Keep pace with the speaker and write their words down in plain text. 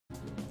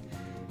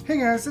Hey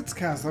guys, it's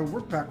Kazlo.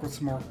 We're back with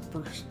some more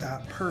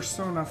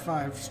Persona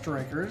 5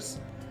 Strikers.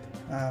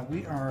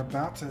 We are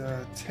about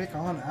to take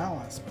on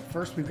Alice, but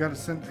first we've got to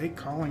send a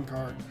calling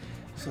card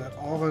so that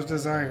all those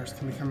desires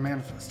can become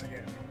manifest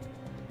again.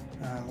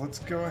 Let's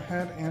go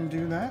ahead and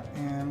do that,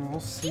 and we'll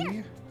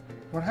see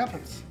what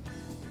happens.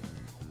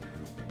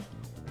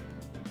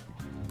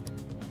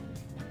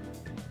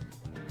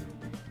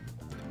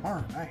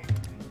 Alright.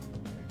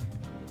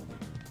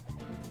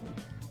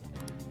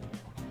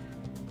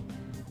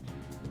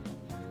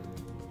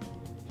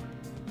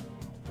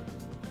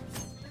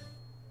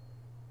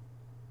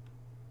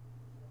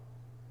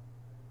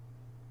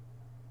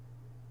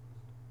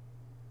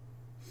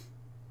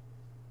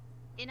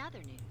 In other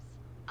news,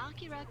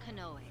 Akira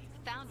Konoe,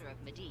 founder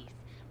of Medice,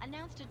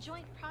 announced a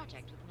joint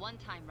project with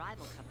one-time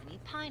rival company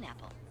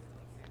Pineapple.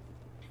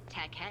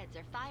 Tech heads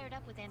are fired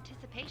up with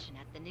anticipation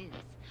at the news,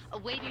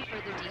 awaiting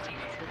further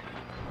details with...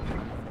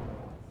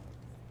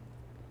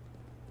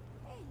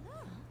 Hey,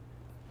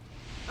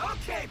 look!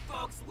 Okay,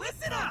 folks,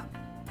 listen up!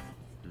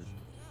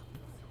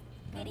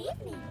 Good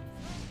evening.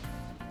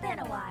 Been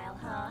a while,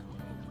 huh?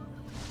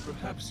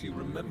 Perhaps you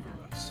remember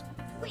us.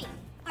 We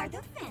are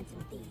the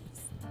Phantom Thieves.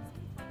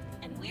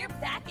 And we're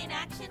back in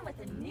action with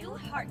a new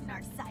heart in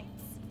our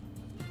sights.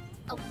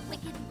 A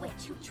wicked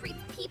witch who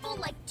treats people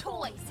like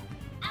toys.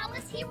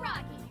 Alice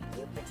Hiiragi.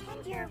 You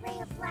pretend you're a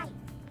ray of light,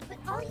 but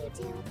all you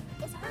do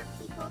is hurt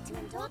people to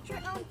indulge your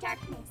own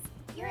darkness.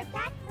 You're a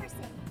bad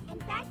person,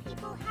 and bad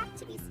people have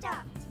to be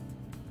stopped.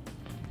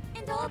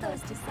 And all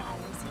those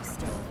desires you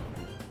stole.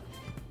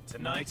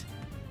 Tonight,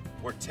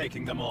 we're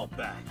taking them all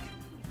back.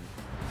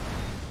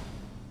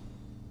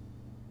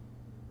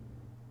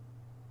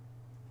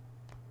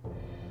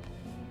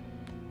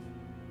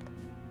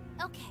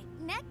 Okay,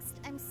 next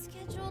I'm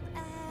scheduled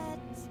at...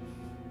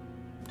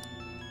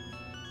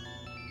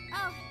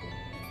 Oh,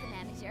 it's the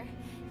manager.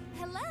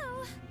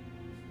 Hello?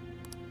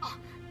 Oh,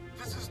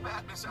 this is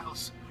Matt, Miss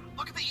Alice.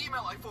 Look at the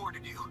email I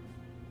forwarded you.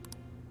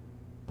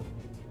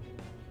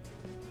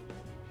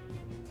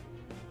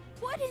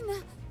 What in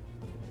the...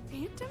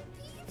 Phantom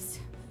Thieves?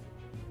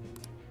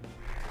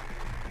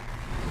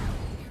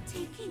 You're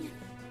taking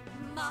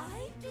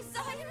my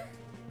desire?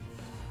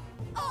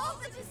 All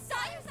the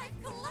desires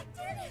I've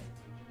collected?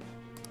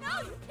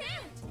 No, you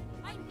can't!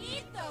 I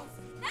need those!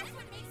 That's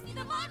what makes me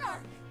the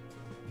monarch!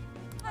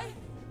 I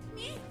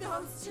need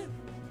those to...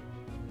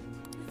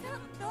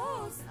 Without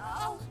those,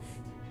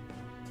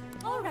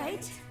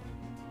 Alright,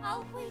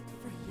 I'll wait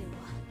for you.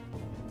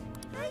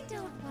 I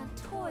don't want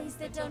toys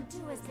that don't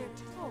do as they're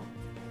told.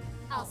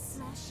 I'll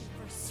smash it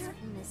for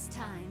certain this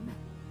time.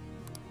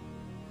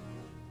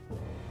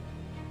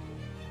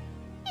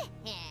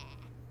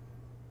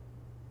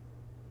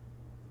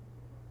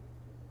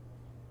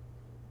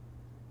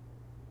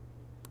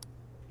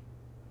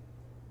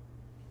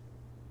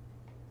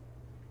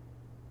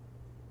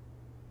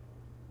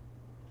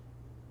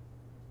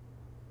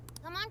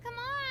 Come on, come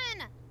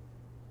on!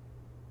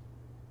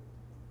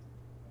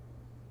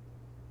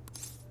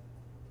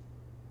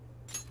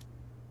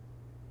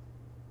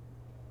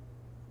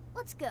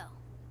 Let's go.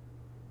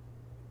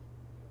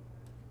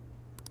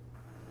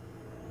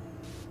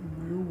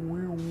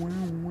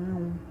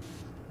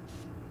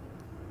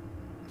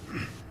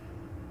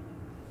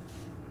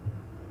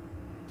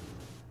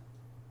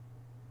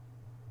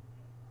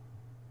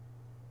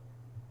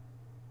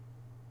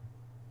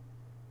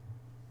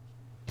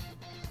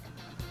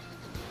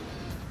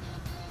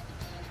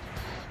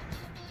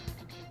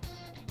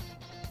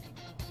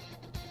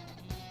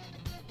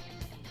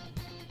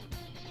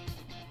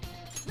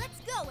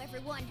 Let's go,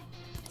 everyone.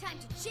 Time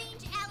to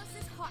change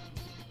Alice's heart.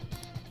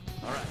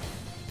 All right.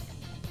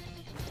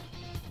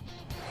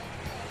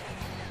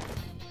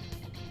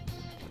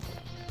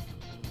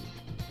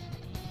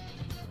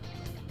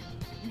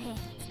 Man,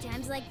 it's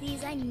times like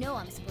these I know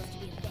I'm supposed to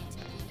be a Phantom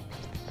Thief.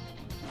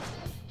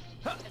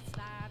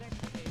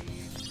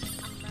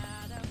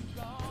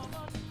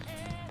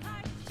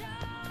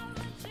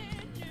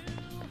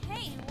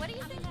 Hey, what do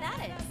you think that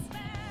is?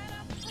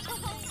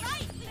 all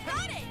right, we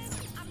got it!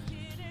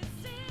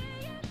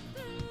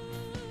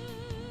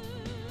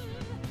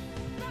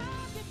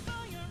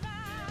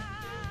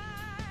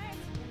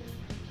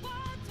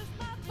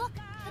 Look,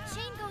 the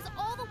chain goes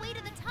all the way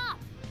to the top.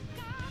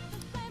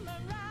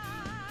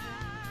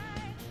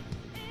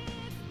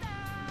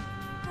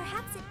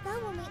 Perhaps it fell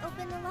when we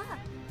opened the lock.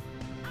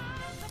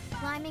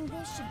 Climbing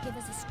this should give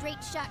us a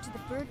straight shot to the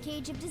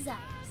birdcage of desires.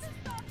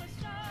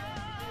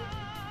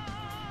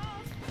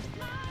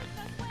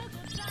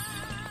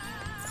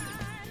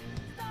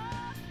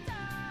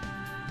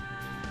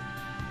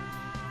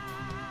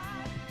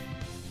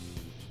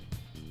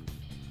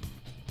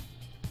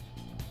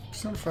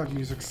 Persona 5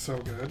 music's so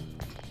good.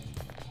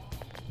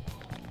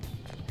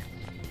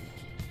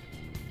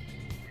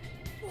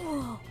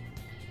 Whoa!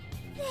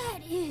 That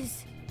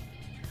is...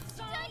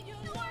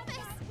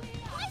 ginormous!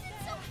 Why is it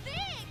so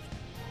big?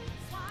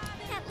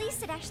 At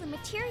least it actually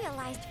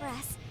materialized for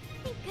us.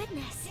 Thank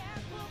goodness.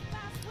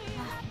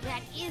 Oh,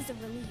 that is a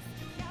relief.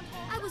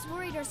 I was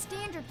worried our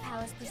standard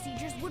palace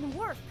procedures wouldn't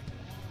work.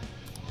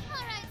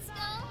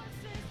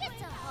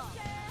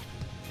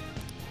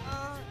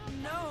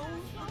 know.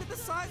 Look at the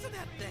size of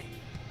that thing.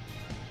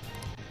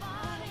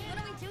 What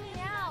do we do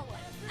now?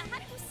 How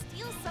do you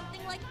steal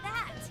something like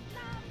that?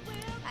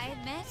 I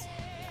admit,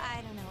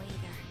 I don't know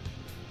either.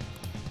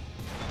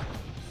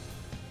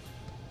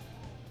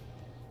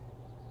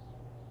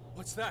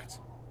 What's that?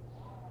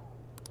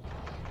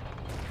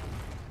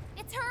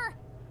 It's her!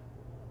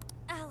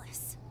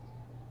 Alice.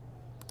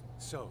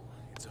 So,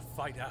 it's a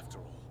fight after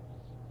all.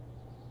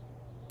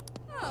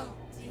 Oh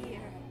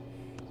dear.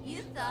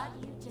 You thought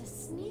you'd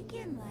just sneak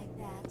in like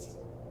that.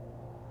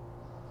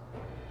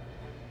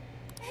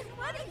 And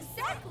what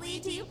exactly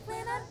do you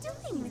plan on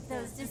doing with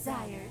those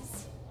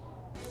desires?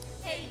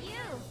 Hey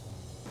you!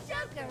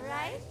 Joker,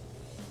 right?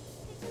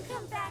 Did you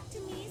come back to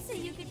me so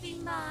you could be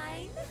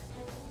mine?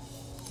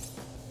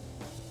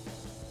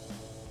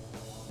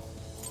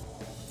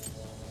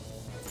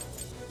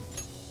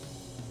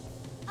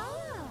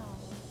 Oh,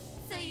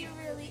 so you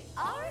really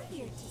are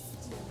here to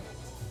steal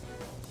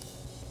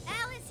it.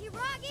 Alice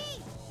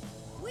Hiiragi!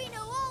 We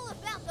know all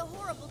about the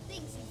horrible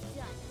things you've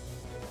done.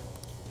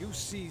 You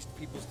seized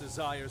people's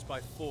desires by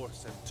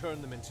force and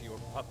turned them into your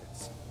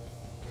puppets.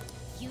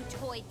 You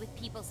toyed with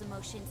people's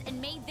emotions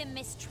and made them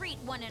mistreat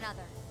one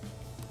another.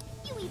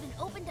 You even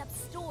opened up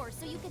stores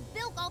so you could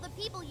bilk all the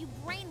people you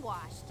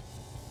brainwashed.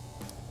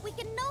 We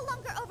can no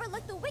longer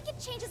overlook the wicked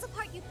changes of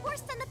heart you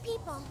forced on the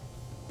people.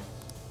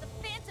 The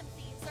Phantom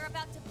Thieves are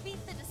about to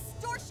beat the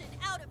distortion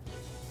out of you.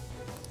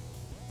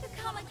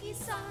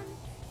 Takamaki-san,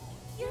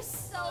 you're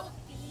so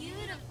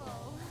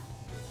beautiful.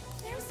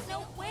 There's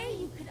no way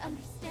you could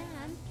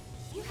understand.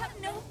 You have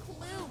no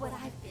clue what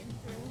I've been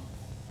through.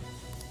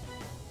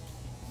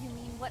 You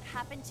mean what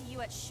happened to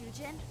you at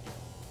Shujin?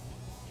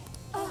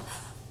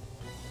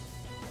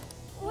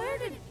 Where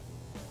did...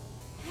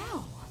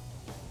 How?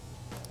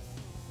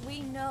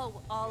 We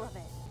know all of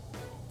it.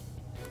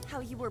 How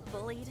you were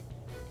bullied.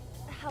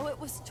 How it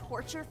was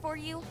torture for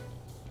you.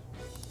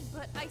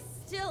 But I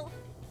still...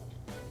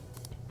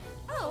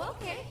 Oh,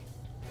 okay.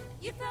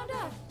 You found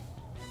out.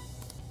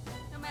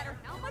 No matter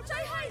how much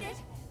I hide it,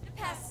 the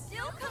past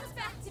still comes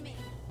back to me.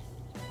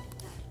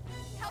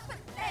 How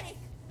pathetic.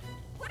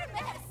 What a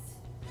mess.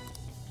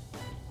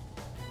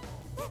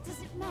 That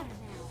doesn't matter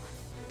now.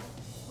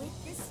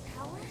 With this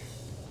power,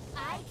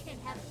 I can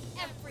have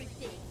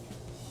everything.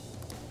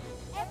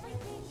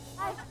 Everything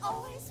I've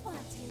always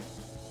wanted.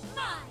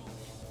 Mine!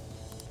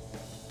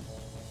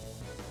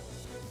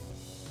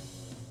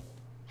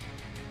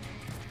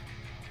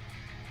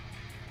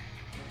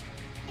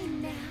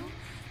 And now,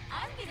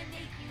 I'm gonna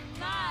make you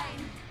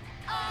mine.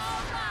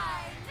 All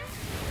mine!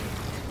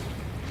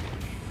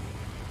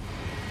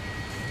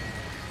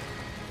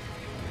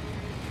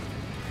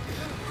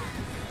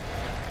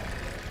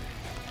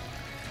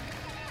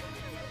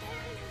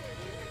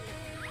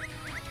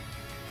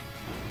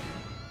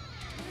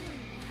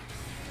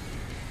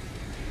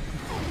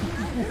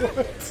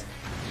 What?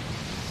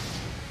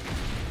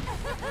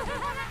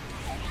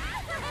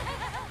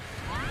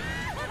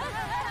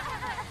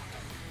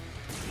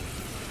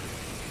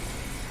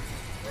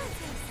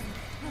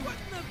 What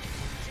in the...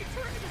 She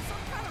turned into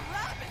some kind of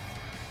rabbit!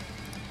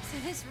 So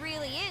this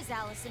really is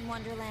Alice in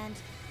Wonderland.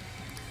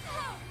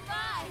 Oh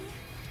my!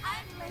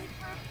 I'm late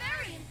for a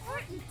very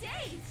important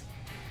date!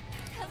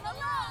 Come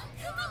along,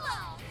 come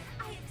along!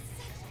 I have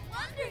such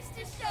wonders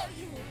to show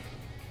you!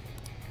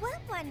 What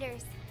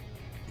wonders?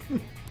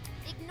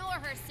 Ignore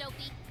her,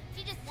 Sophie.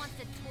 She just wants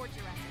to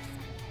torture us or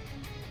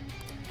something.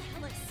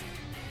 Alice,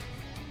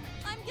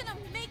 I'm gonna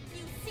make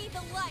you see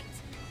the light!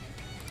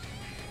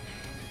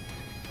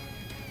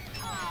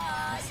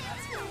 Aww,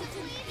 you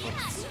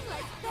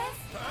like this?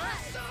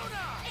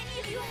 Persona! Any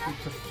of you have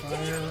Keep the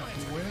fire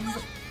wind.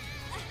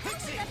 How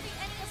could that be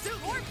any of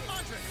Silky! your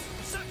Andres!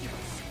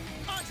 Succubus!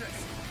 Andres!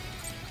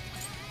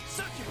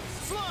 Succubus!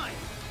 Slime!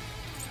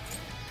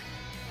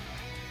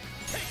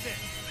 Take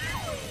this!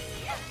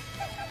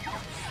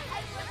 I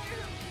wonder who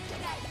you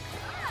guys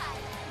are.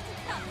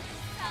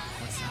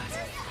 What's that?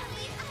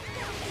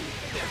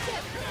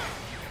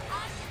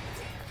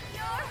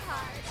 Your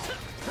heart.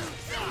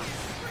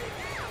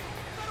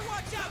 Better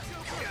watch out,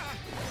 Joker!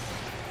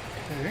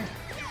 Okay.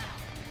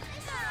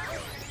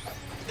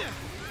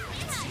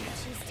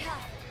 She's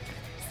tough.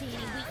 See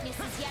any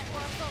weaknesses yet,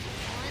 Oracle?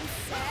 One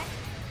sec.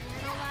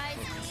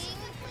 Analyzing.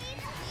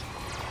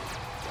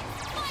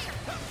 Fire!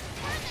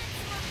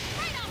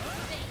 Right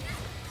up!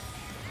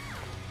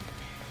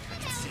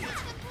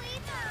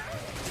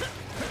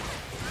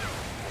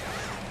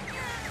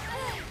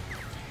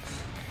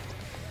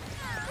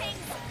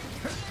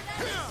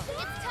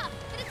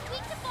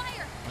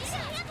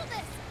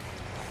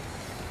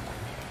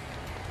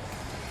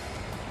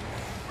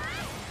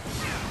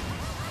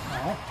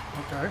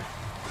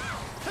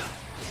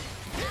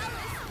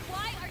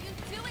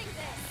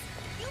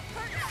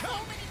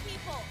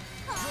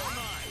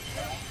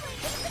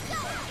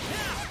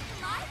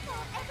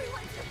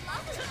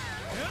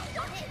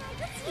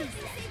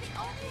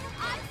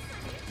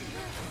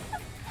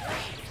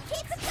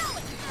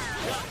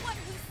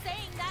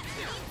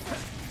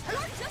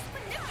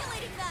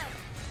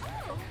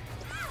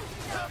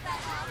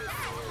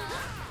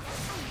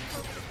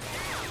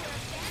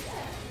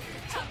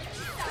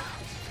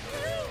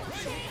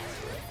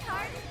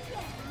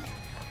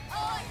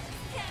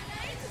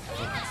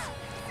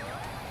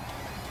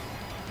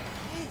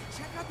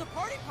 got the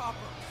party popper!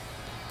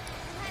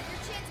 You'll have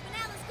your chance when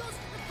Alice goes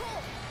for the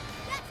goal.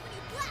 That's when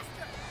you blast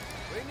her.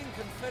 Raining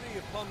confetti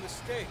upon the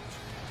stage.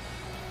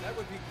 That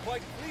would be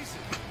quite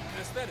pleasing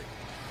and aesthetic.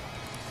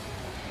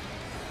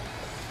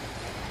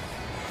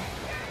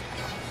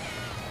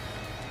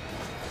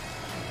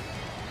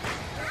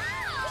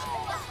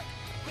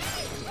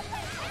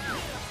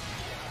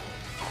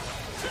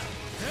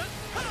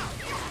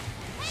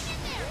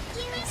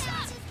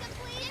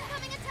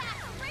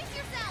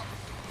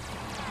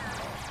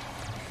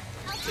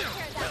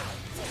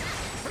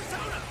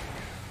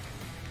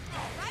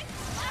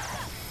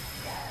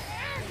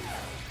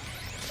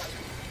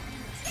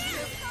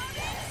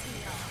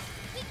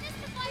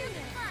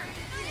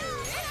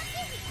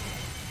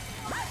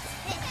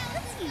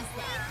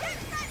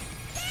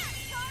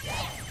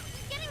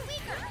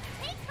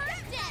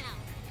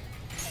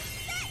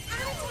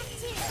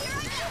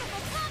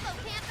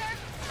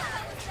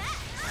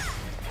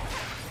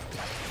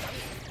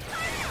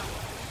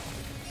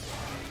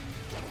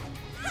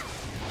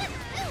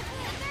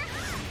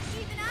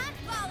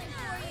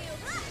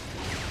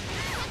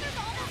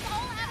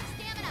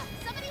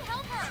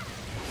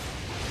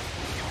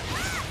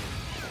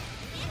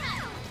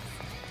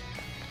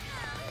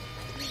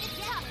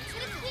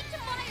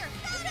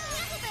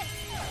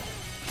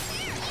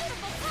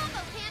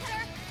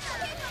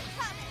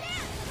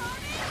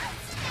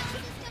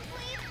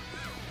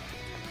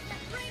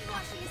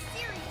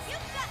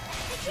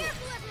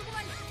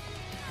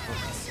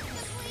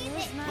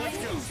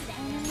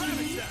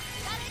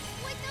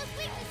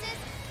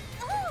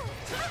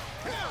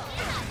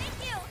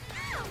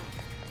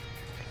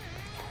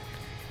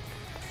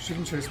 She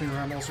can chase me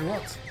around all she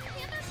wants.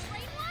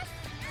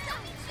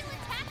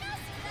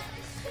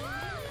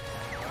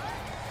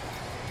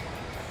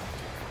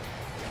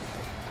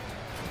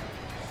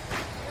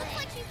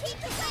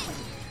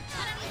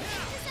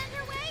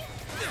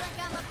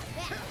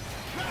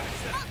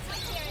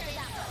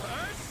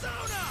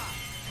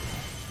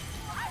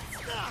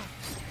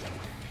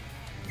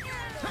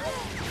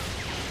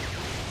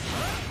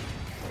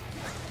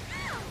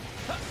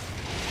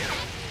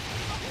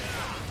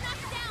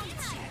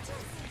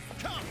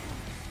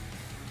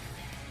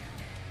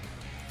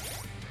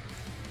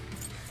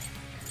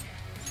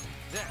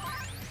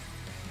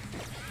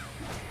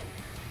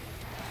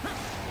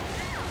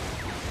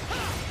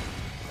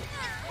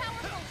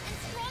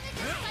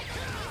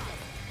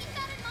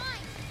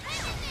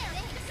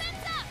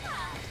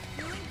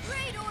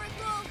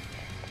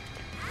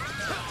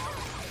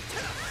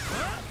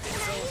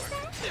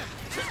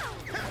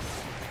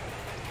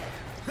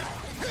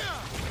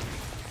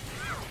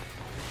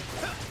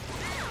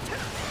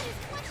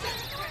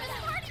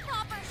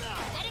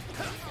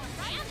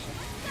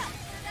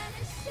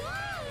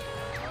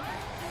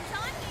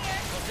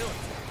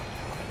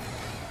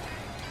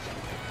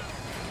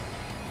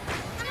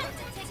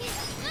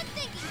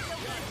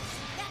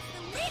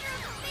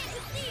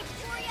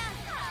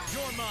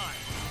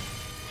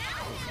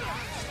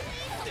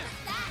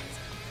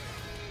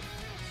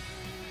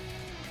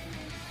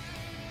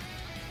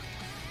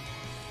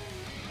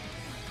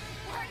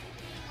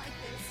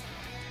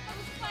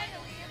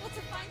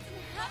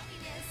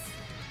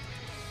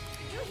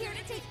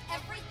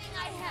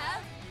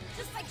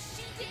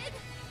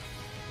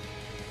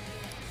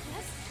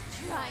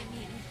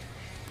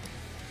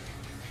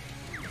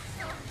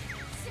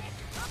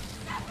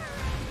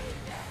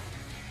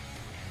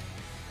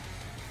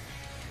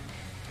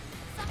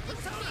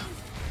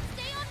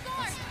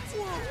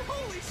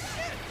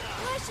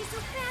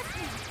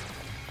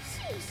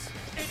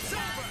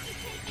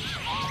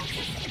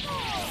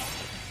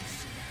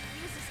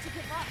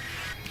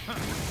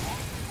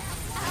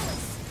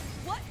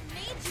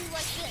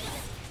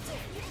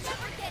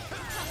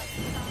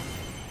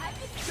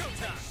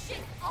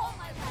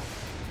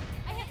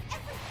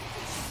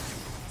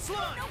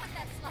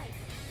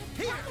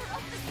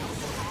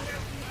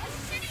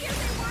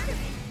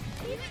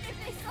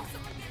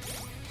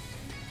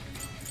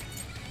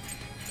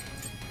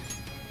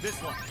 This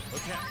one,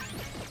 okay.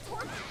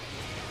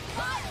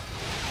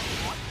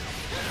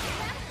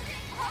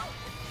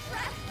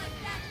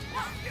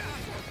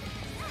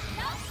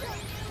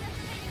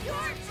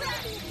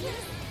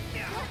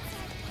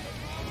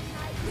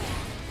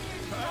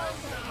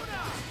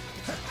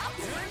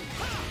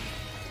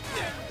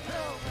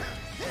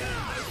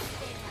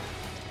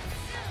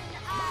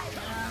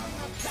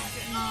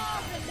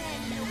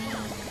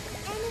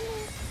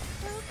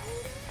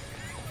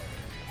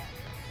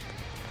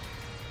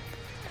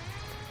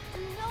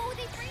 No,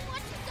 they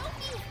brainwashed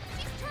Sophie!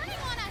 She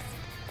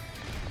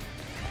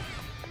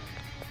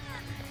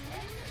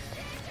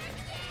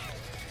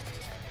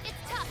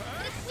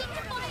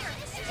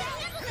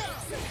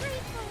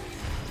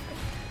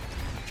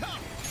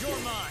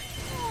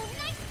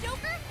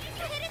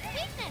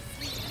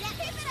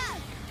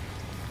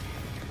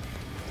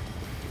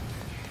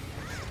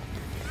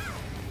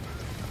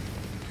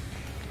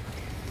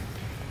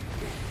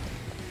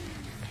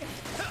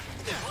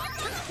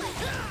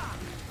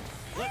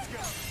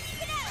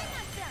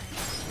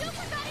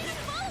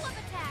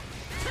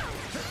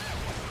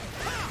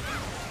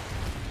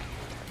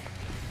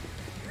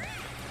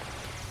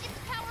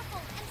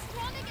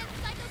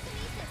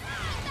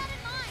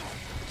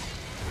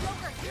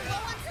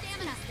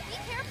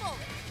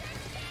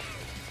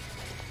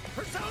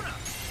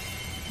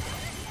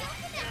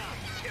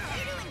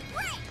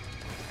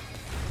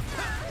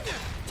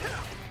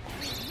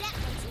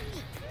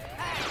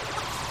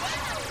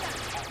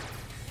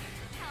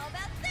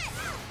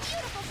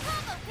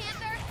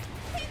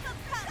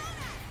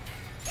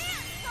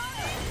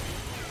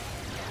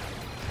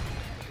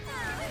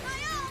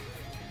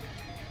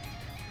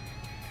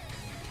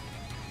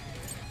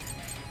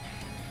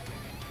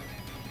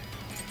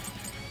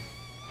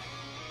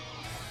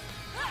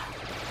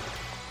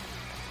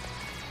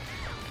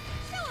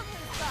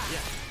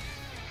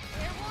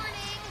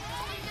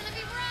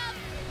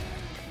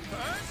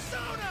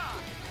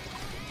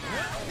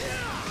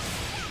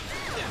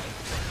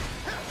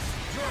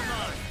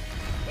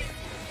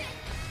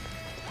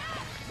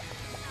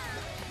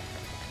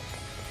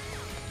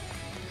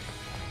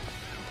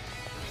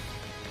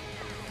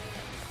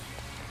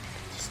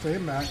Stay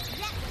back. It's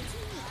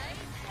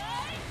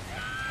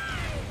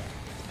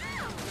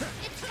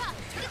tough,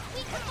 but it's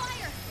weak to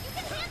fire. You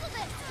can handle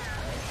this.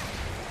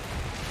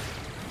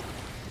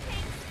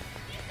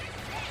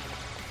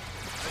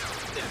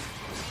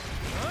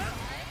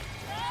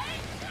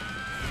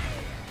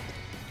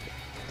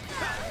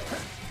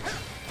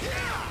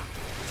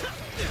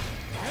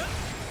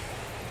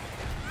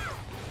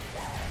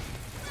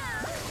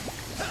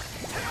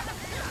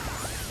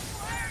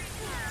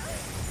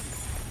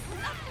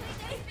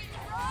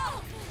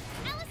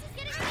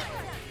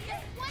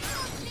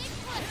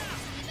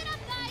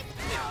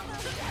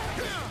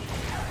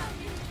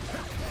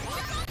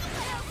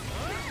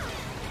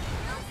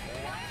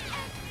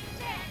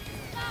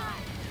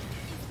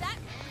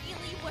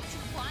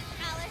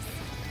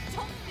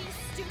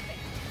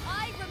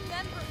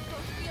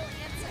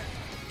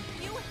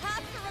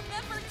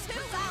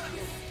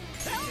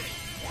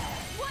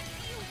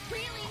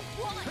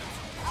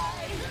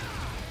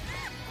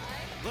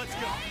 Let's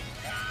go.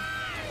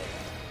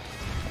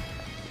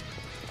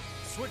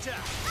 Switch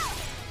out.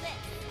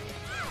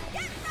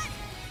 Get ready!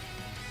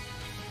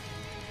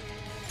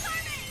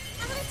 Carmen!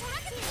 I'm gonna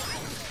attack you!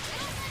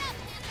 Don't let up,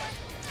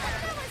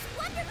 that was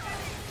wonderful!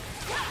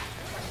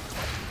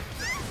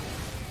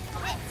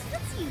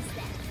 Let's use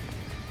that.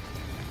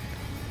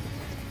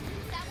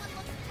 That one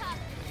looks tough.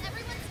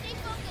 Everyone stay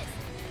focused.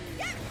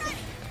 Get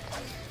ready!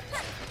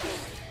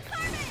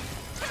 Carmen!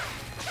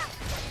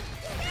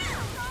 Now,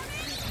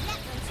 Carmen! That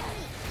one's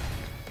me.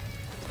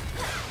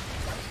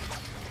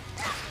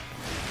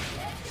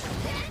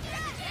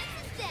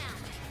 Down.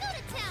 Go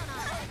to town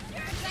on it. You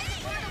guys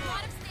burn a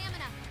lot of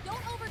stamina.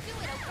 Don't overdo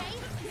it, okay?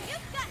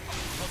 You've got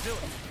this. I'll do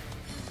it.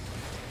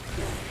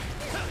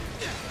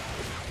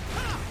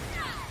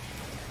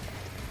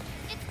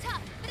 It's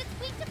tough, but it's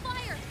weak to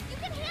fire. You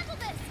can handle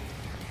this.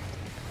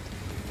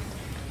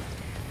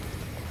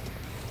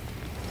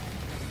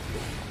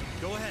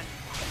 Go ahead.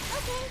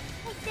 Okay,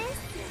 like this.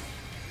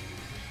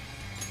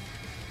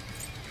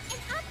 An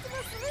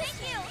optimal solution. Thank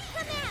you.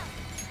 Come out.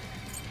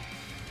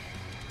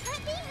 Let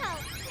me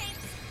help.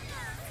 Thanks.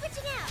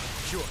 Switching out.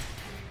 Sure.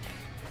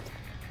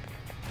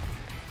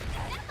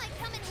 That might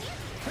come in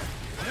handy.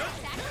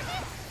 Back with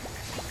it?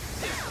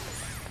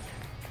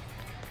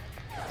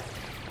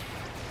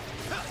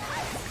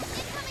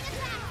 Incoming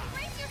attack!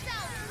 Brace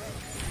yourself!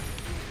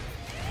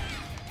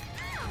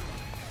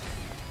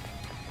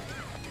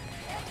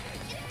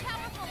 It's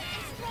powerful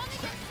and strong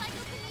against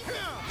psychokinesis.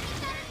 Keep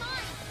that in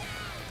mind.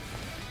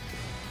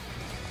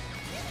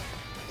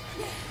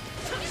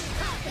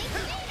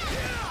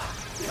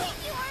 Thank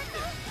you,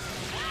 Arthur!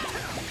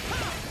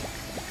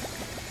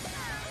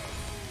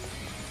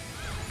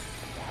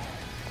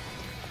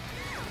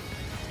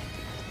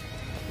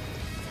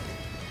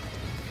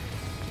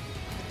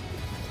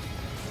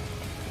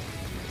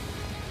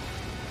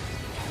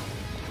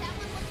 That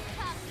one looks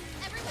tough.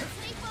 Everyone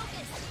stay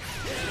focused.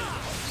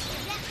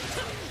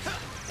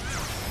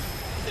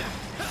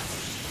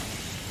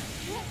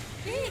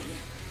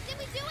 Did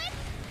we do it?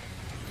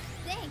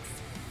 Thanks.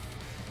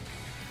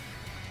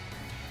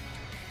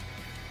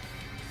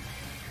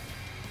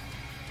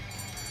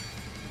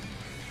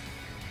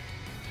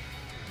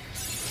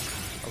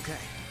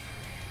 Okay.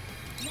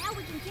 Now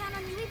we can count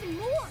on you even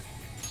more.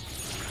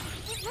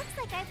 It looks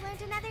like I've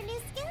learned another new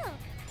skill.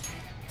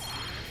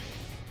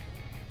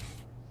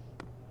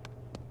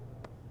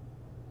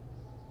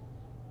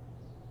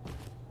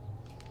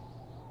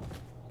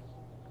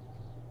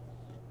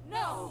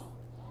 No!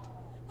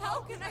 How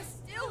can I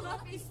still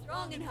not be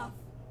strong enough?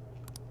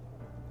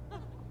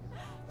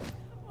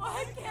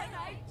 Why can't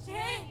I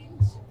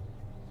change?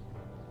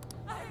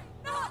 I'm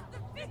not the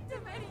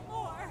victim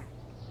anymore!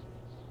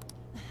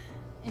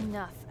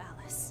 Enough,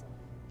 Alice.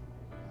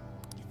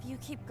 If you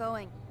keep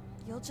going,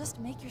 you'll just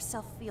make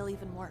yourself feel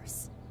even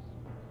worse.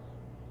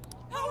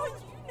 How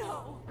would you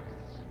know?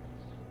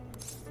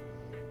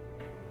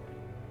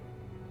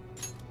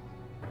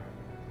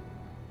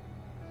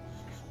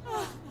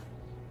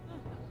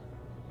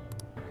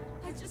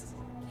 I just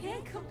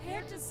can't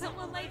compare to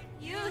someone like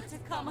you,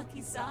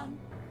 Takamaki-san.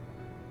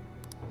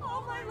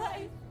 All my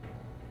life,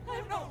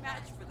 I'm no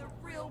match for the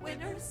real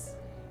winners.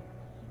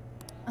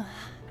 And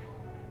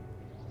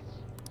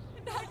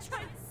I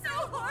tried so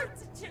hard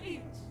to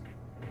change.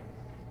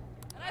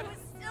 And I was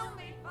still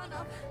made fun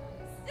of,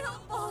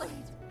 still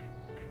bullied.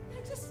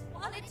 I just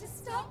wanted to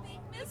stop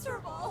being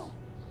miserable.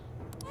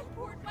 I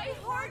poured my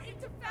heart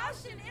into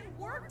fashion and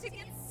worked to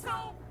get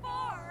so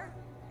far.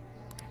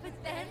 But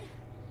then,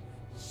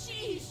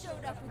 she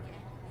showed up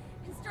again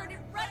and started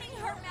running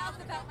her mouth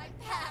about my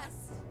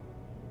past.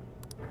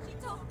 She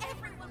told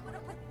everyone what a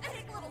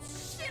pathetic little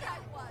shit I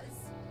was.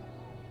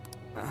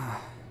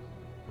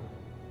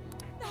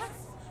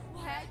 That's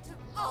why I took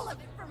all of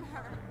it from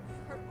her.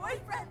 Her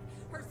boyfriend,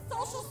 her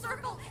social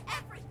circle,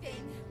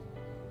 everything.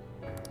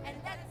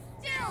 And that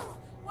still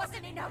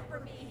wasn't enough for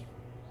me.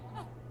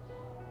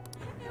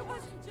 It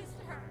wasn't just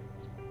her.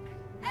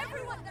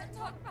 Everyone that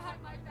talked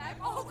behind my back,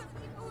 all the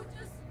people who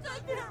just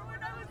stood there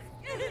when I was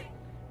kidding.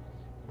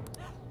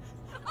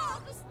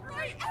 I'll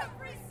destroy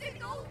every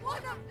single one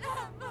one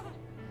of them!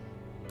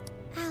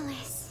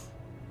 Alice.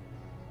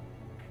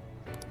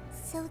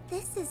 So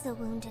this is a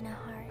wound in a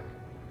heart.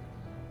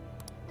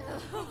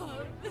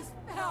 Oh, this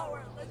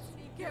power lets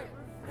me get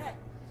revenge.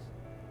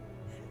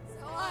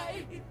 So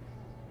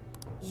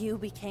You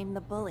became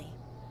the bully,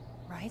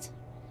 right?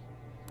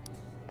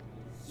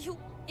 You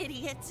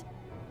idiot!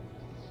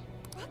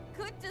 What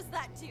good does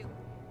that do?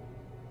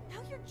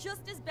 Now you're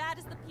just as bad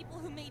as the people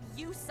who made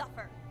you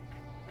suffer.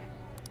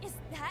 Is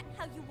that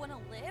how you want to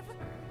live?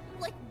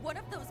 Like one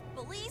of those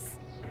bullies?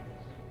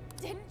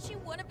 Didn't you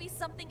want to be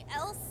something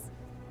else?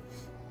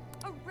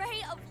 A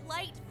ray of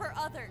light for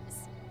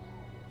others.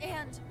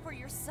 And for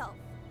yourself.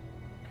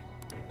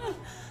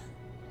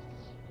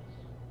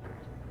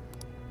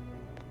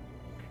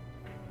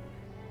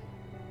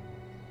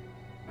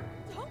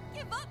 Don't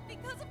give up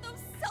because of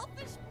those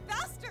selfish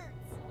bastards!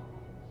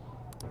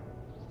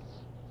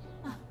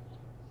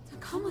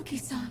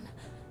 Takamaki-san.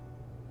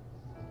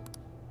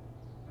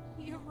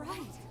 You're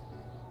right.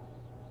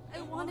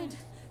 I wanted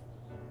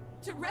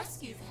to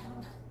rescue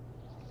them.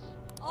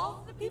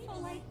 All the people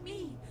like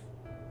me,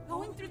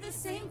 going through the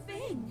same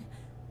thing.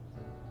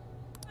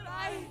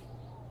 But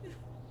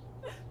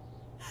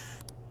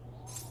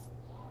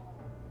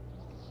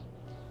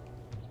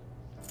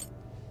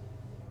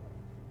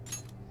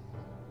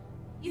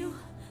You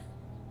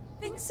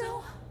think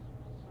so?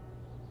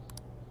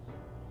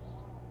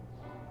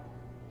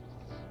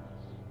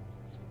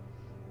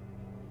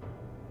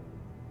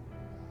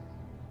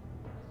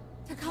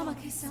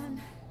 Takamaki-san,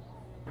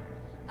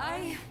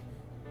 I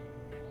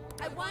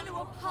want to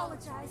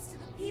apologize to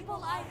the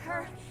people I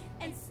hurt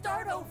and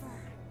start over.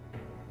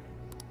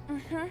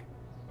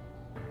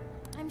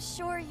 I'm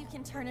sure you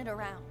can turn it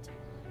around.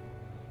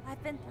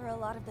 I've been through a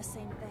lot of the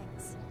same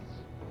things.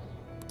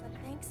 But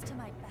thanks to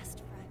my best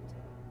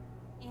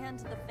friend, and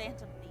the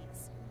Phantom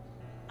Thieves,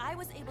 I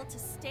was able to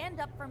stand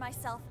up for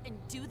myself and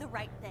do the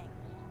right thing.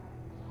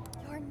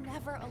 You're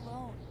never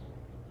alone.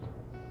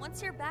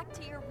 Once you're back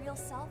to your real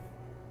self,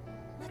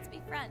 let's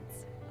be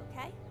friends,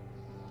 okay?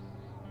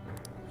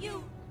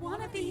 You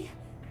wanna be...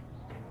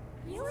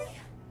 Really?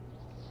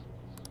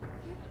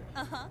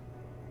 Uh-huh.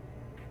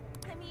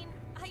 I mean,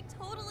 I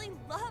totally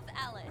love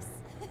Alice.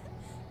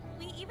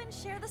 We even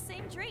share the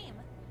same dream.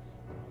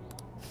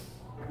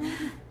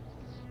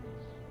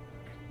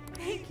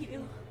 Thank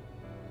you.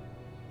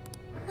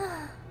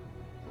 I'll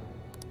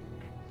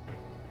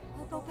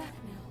go back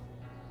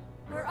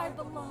now, where I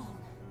belong.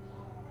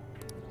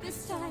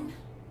 This time,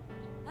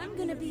 I'm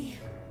gonna be...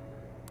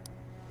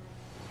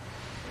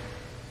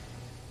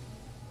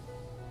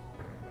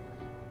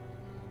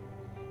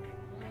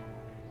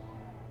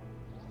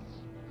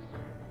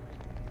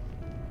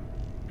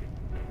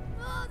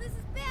 Oh, this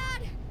is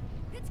bad!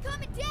 It's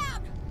coming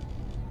down!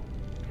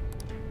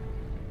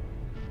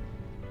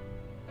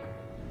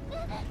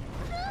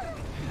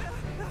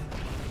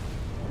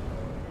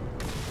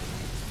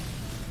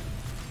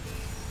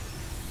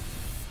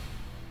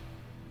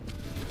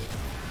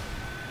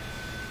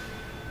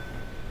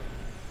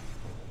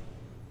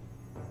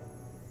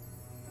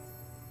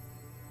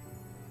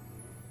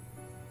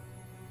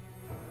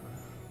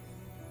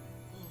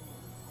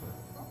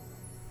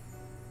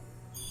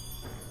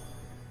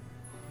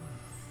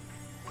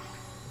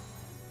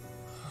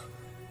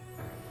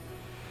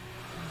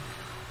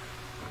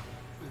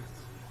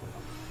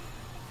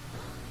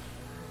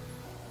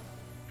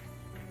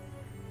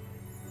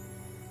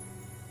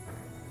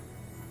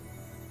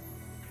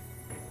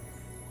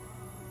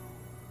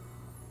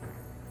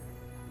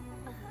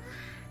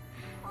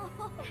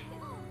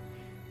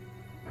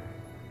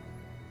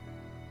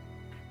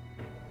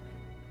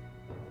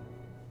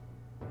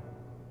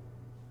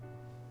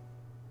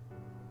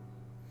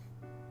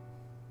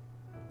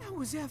 That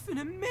was effing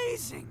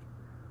amazing!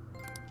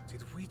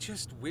 Did we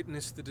just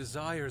witness the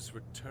Desires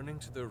returning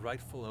to their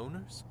rightful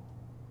owners?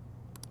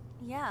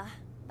 Yeah,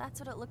 that's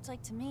what it looked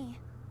like to me.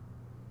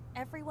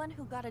 Everyone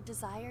who got a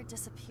desire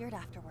disappeared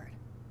afterward.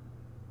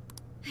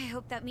 I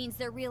hope that means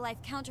their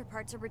real-life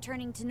counterparts are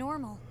returning to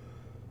normal.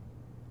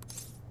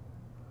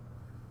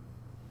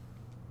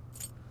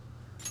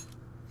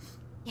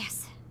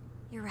 Yes,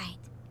 you're right.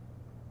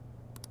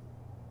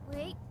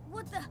 Wait,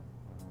 what the...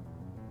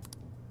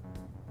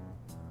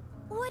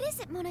 What is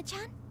it,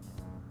 Mona-chan?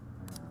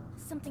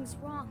 Something's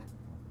wrong.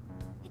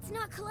 It's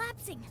not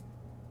collapsing.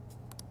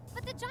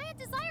 But the giant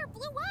desire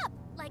blew up!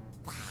 Like...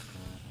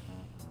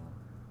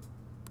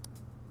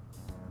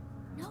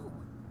 No.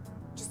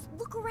 Just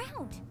look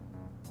around.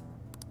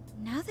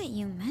 Now that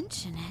you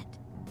mention it...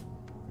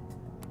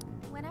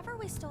 Whenever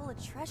we stole a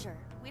treasure,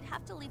 we'd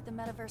have to leave the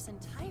metaverse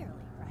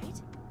entirely,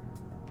 right?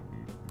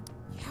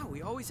 Yeah,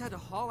 we always had to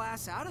haul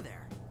ass out of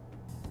there.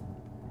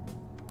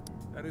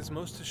 That is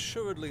most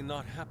assuredly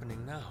not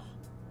happening now.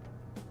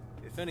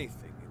 If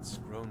anything, it's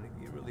grown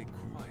eerily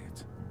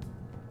quiet.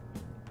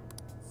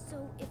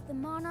 So if the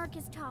Monarch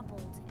is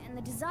toppled, and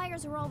the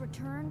Desires are all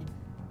returned,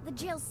 the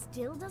jail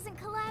still doesn't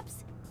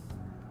collapse?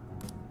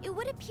 It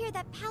would appear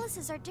that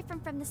palaces are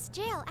different from this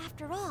jail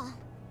after all.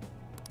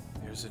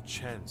 There's a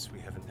chance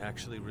we haven't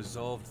actually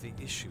resolved the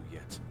issue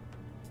yet.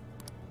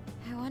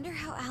 I wonder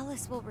how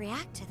Alice will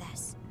react to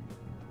this.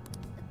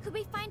 Could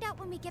we find out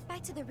when we get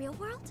back to the real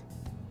world?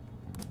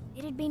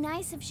 It'd be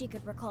nice if she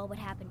could recall what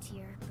happened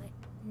here, but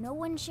no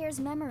one shares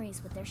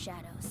memories with their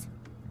shadows.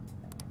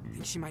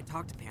 Think she might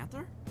talk to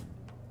Panther?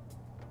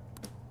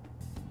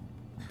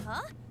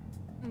 Huh?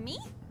 Me?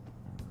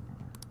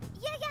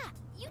 Yeah,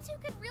 you two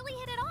could really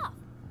hit it off.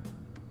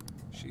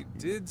 She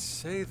did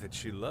say that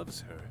she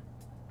loves her.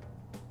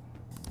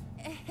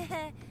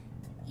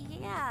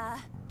 Yeah.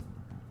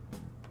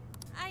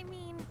 I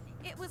mean,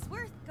 it was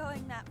worth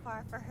going that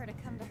far for her to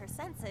come to her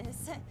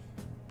senses.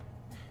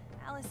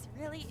 Alice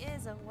really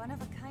is a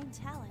one-of-a-kind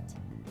talent.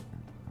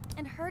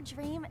 And her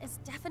dream is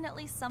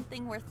definitely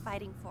something worth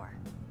fighting for.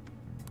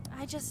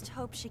 I just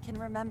hope she can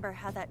remember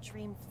how that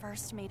dream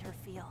first made her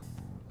feel,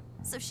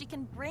 so she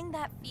can bring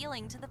that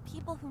feeling to the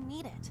people who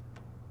need it.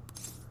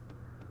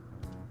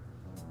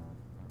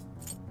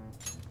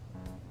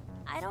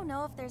 I don't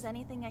know if there's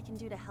anything I can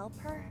do to help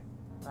her,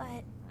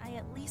 but I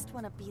at least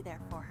want to be there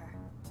for her.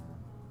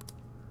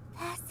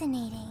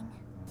 Fascinating.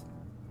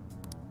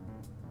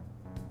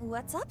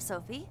 What's up,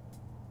 Sophie?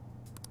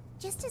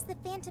 Just as the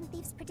Phantom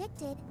Thieves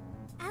predicted,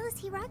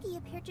 Alice Hiiragi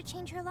appeared to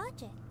change her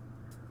logic.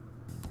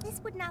 This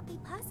would not be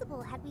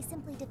possible had we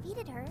simply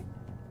defeated her.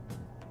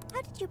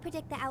 How did you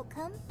predict the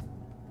outcome?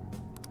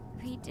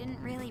 We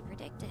didn't really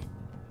predict it.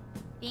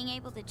 Being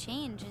able to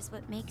change is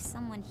what makes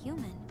someone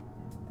human.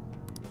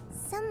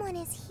 Someone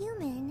is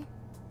human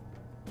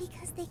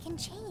because they can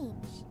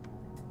change.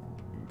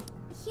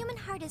 The human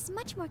heart is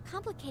much more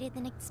complicated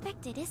than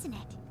expected, isn't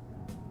it?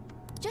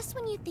 Just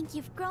when you think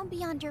you've grown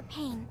beyond your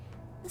pain,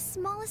 the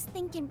smallest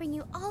thing can bring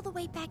you all the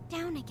way back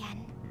down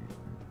again.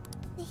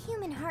 The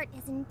human heart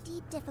is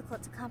indeed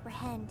difficult to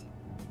comprehend.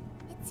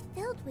 It's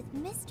filled with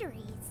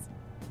mysteries.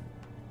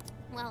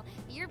 Well,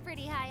 you're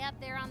pretty high up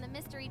there on the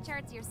mystery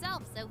charts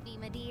yourself, Sophie,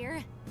 my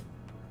dear.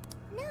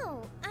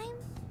 No, I'm...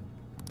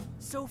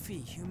 Sophie,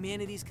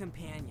 humanity's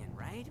companion,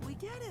 right? We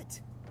get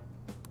it.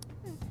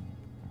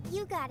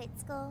 You got it,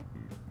 Skull.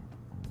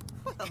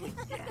 Well,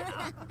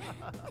 yeah.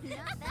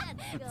 Not that,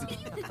 Skull. Do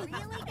you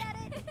really get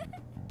it?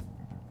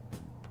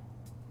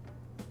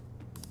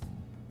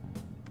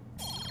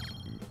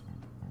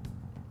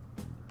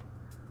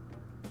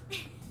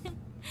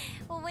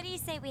 Well, what do you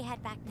say we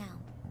head back now?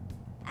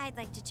 I'd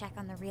like to check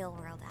on the real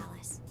world,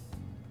 Alice.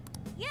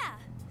 Yeah!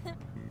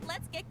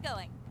 Let's get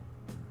going.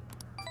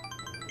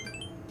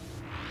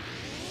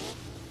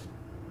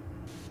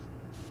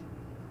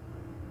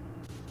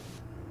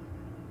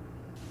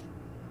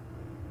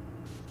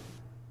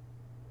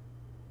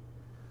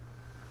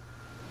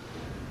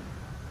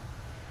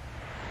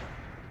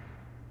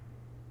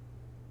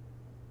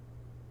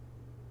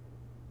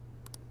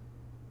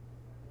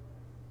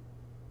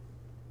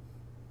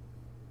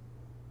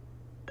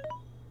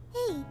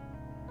 Hey!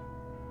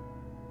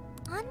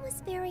 Ann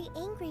was very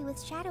angry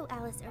with Shadow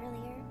Alice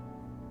earlier.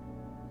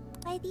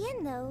 By the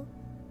end, though,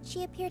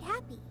 she appeared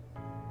happy.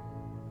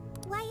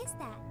 Why is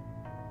that?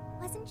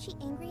 Wasn't she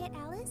angry at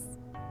Alice?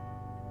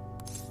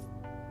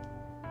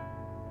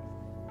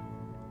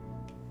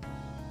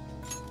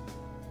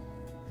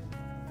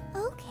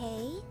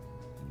 Okay.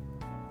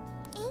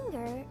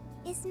 Anger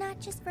is not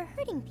just for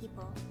hurting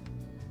people.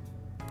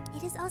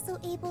 It is also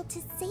able to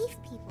save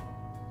people.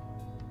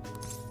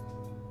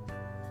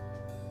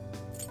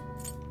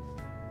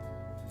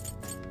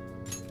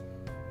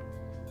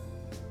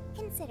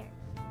 Consider,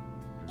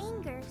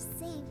 anger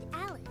saved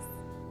Alice.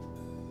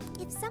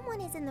 If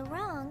someone is in the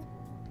wrong,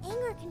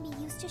 anger can be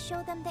used to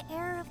show them the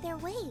error of their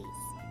ways.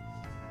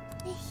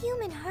 The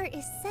human heart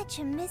is such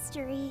a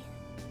mystery.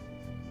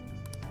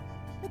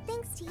 But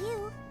thanks to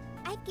you,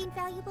 I've gained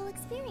valuable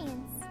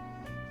experience.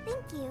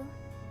 Thank you.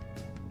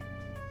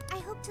 I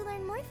hope to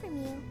learn more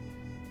from you.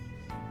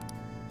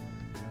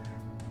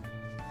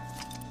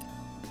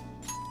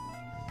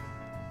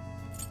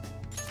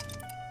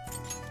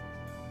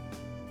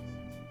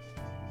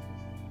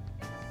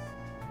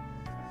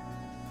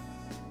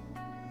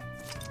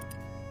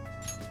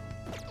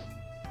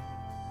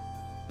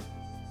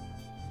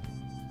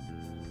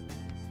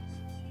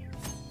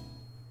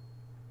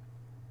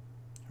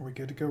 Are we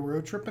good to go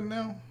road tripping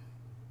now?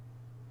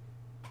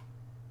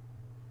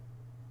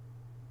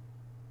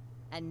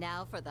 And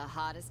now for the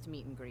hottest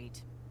meet and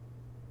greet.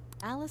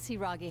 Alice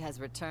Hiiragi has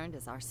returned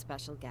as our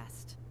special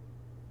guest.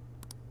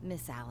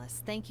 Miss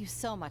Alice, thank you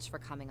so much for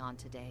coming on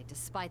today,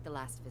 despite the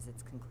last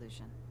visit's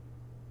conclusion.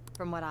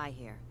 From what I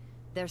hear,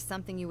 there's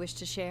something you wish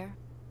to share?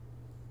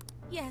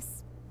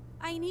 Yes,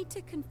 I need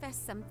to confess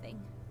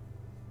something.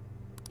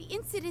 The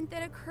incident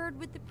that occurred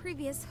with the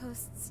previous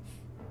hosts...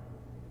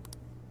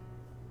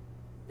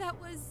 that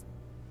was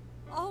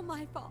all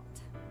my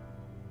fault.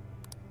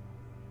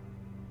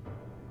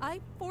 I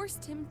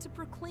forced him to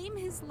proclaim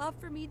his love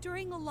for me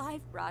during a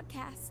live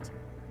broadcast.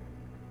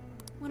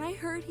 When I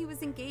heard he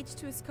was engaged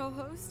to his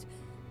co-host,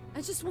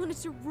 I just wanted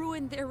to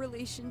ruin their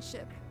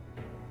relationship.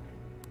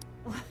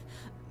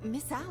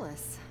 Miss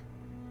Alice.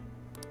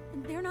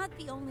 And they're not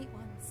the only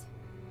ones.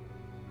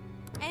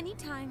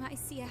 Anytime I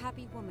see a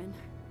happy woman,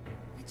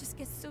 I just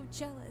get so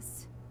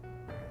jealous.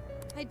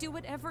 I do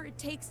whatever it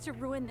takes to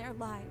ruin their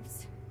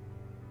lives.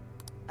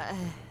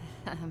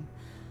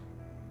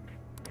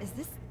 Is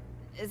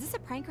this a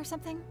prank or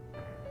something?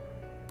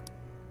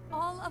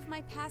 All of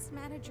my past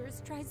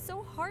managers tried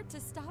so hard to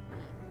stop me.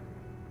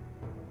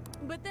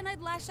 But then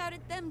I'd lash out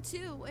at them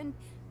too, and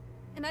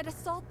I'd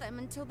assault them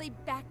until they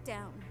backed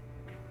down.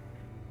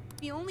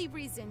 The only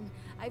reason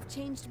I've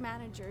changed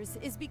managers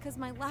is because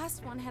my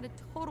last one had a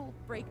total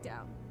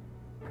breakdown.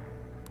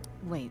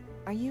 Wait,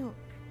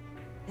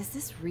 is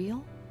this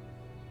real?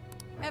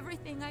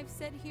 Everything I've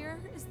said here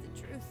is the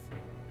truth.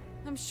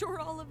 I'm sure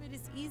all of it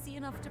is easy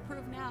enough to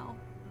prove now.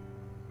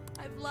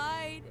 I've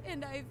lied,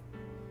 and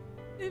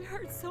it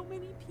hurt so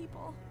many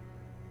people.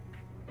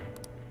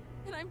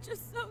 And I'm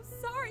just so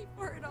sorry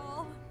for it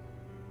all.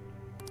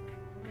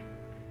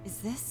 Is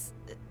this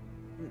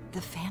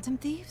the Phantom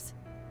Thieves?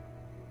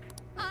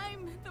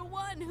 I'm the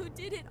one who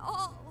did it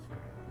all.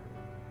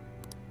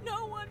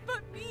 No one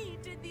but me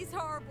did these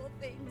horrible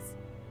things.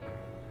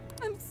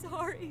 I'm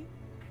sorry.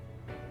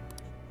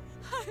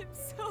 I'm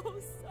so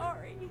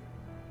sorry.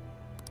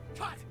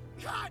 Cut!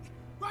 Cut!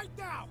 Right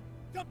now!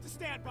 Dump to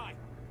standby!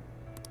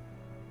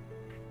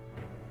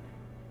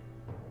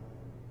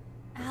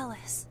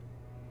 Alice.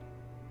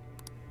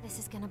 This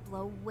is gonna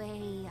blow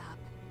way up.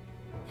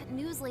 That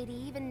news lady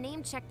even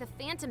name-checked the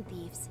Phantom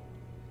Thieves.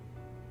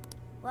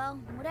 Well,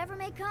 whatever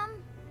may come,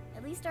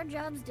 at least our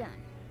job's done.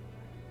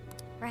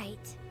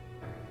 Right.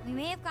 We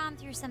may have gone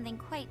through something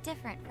quite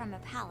different from a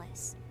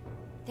palace.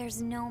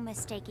 There's no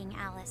mistaking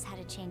Alice had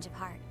a change of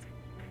heart.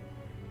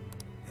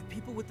 The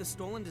people with the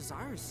stolen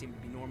desires seem to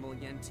be normal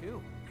again,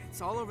 too.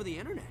 It's all over the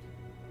internet.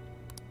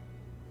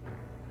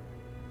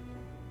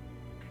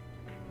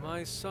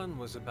 My son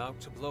was about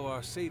to blow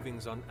our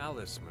savings on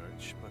Alice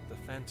merch, but the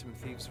Phantom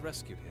Thieves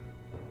rescued him.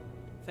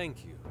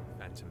 Thank you,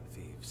 Phantom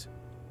Thieves.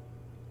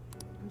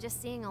 I'm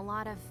just seeing a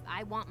lot of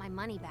I want my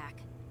money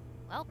back.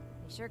 Well,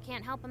 we sure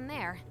can't help him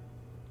there.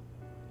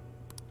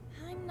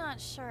 I'm not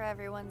sure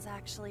everyone's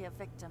actually a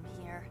victim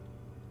here.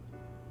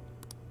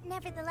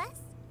 Nevertheless,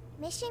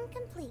 mission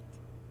complete.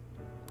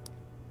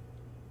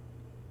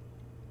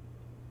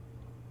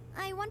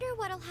 I wonder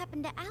what'll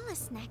happen to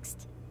Alice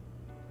next.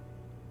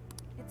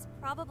 It's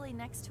probably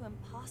next to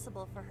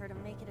impossible for her to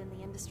make it in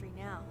the industry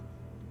now.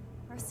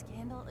 Her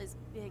scandal is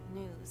big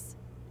news.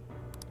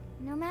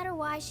 No matter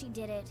why she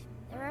did it,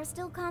 there are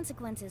still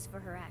consequences for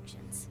her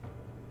actions.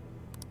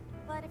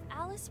 But if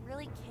Alice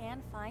really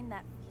can find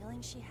that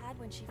feeling she had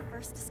when she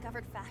first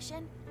discovered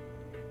fashion,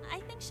 I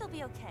think she'll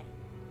be okay.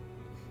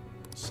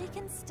 She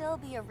can still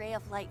be a ray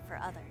of light for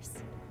others,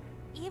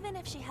 even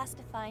if she has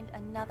to find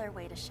another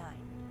way to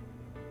shine.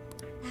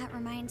 That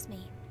reminds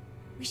me,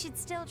 we should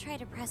still try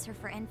to press her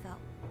for info.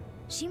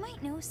 She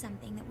might know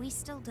something that we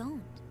still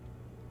don't.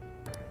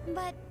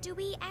 But do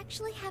we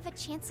actually have a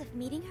chance of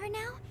meeting her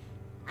now?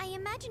 I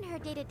imagine her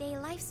day-to-day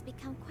life's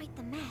become quite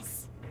the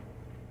mess.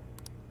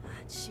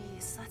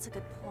 Jeez, that's a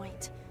good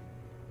point.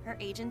 Her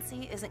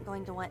agency isn't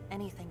going to want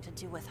anything to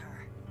do with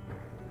her.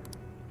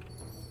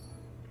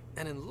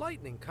 An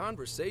enlightening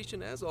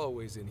conversation as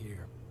always in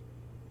here.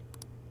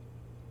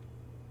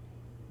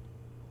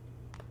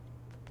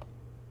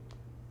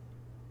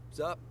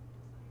 What's up?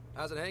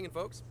 How's it hanging,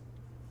 folks?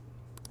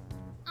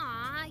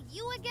 Aw,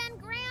 you again,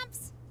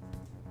 Gramps?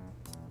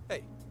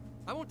 Hey,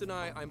 I won't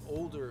deny I'm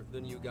older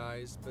than you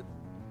guys, but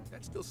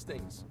that still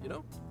stings, you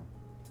know?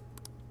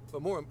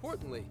 But more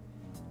importantly,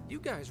 you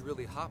guys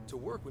really hop to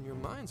work when your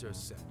minds are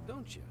set,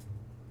 don't you?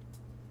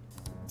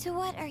 To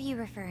what are you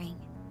referring?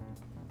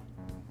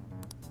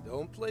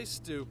 Don't play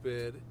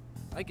stupid.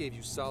 I gave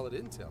you solid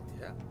intel,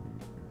 yeah?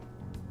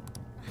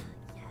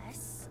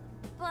 Yes,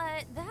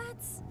 but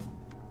that's...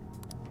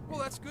 Well,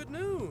 that's good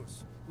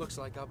news. Looks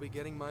like I'll be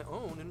getting my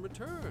own in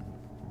return.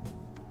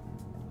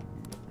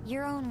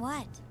 Your own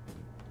what?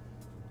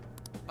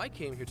 I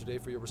came here today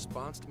for your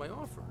response to my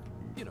offer.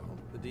 You know,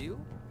 the deal?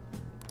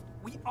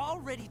 We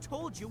already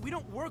told you we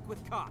don't work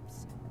with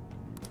cops.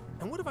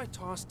 And what if I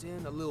tossed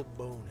in a little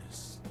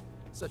bonus?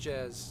 Such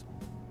as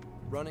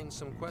running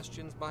some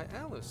questions by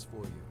Alice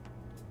for you.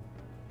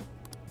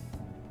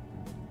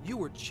 You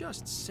were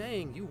just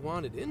saying you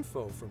wanted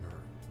info from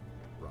her,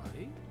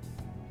 right?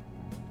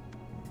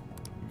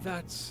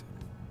 That's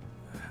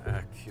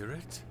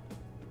accurate.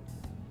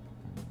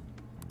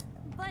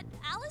 But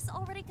Alice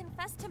already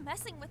confessed to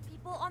messing with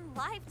people on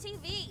live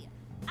TV.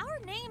 Our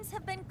names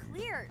have been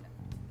cleared.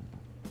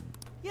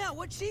 Yeah,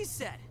 what she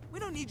said. We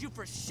don't need you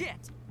for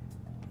shit.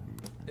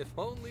 If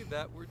only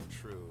that were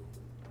true.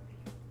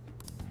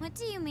 What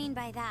do you mean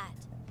by that?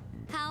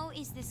 How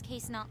is this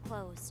case not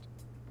closed?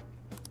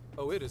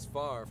 Oh, it is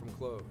far from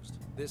closed.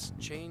 This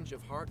change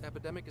of heart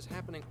epidemic is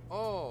happening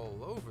all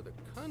over the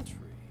country.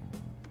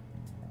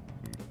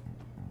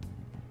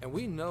 And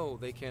we know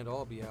they can't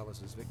all be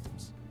Alice's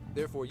victims.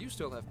 Therefore, you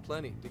still have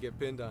plenty to get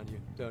pinned on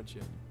you, don't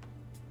you?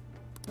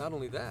 Not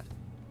only that,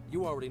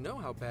 you already know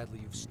how badly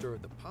you've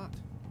stirred the pot.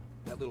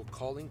 That little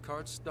calling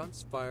card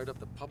stunt's fired up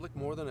the public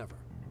more than ever.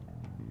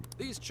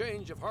 These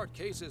change of heart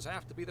cases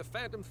have to be the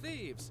Phantom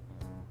Thieves.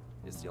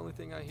 It's the only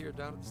thing I hear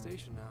down at the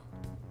station now.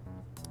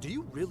 Do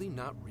you really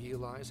not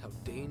realize how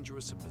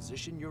dangerous a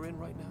position you're in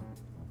right now?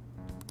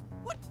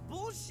 What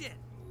bullshit?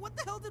 What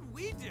the hell did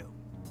we do?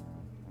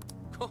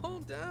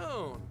 Calm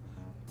down.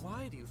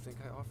 Why do you think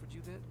I offered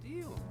you that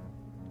deal?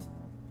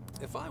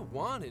 If I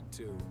wanted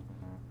to,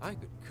 I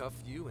could cuff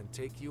you and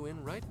take you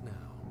in right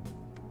now.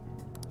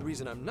 The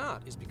reason I'm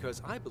not is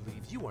because I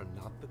believe you are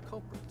not the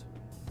culprit.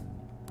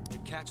 To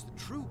catch the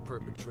true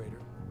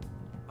perpetrator,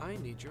 I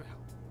need your help.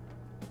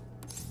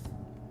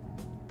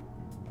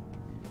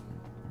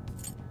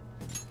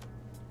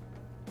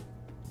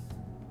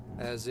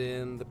 As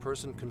in the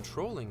person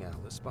controlling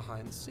Alice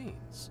behind the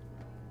scenes.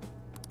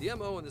 The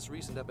MO in this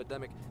recent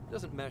epidemic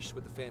doesn't mesh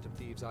with the Phantom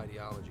Thieves'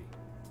 ideology.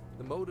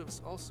 The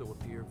motives also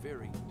appear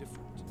very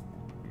different.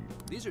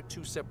 These are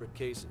two separate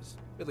cases.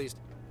 At least,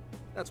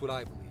 that's what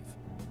I believe.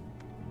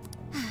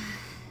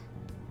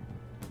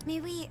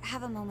 May we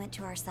have a moment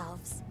to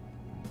ourselves?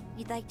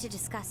 We'd like to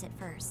discuss it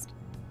first.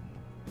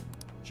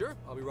 Sure,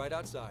 I'll be right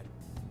outside.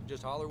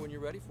 Just holler when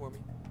you're ready for me.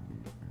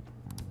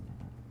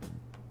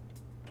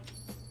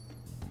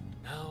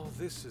 Now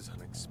this is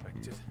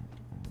unexpected.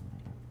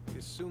 We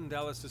assumed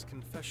Alice's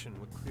confession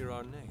would clear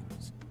our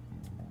names.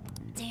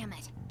 Damn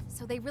it.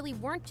 So they really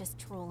weren't just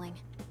trolling.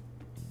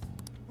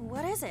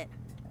 What is it?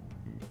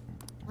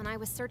 When I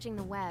was searching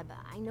the web,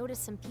 I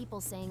noticed some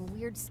people saying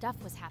weird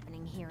stuff was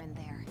happening here and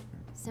there,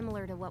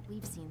 similar to what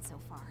we've seen so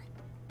far.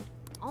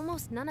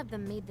 Almost none of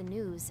them made the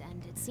news,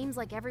 and it seems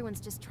like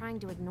everyone's just trying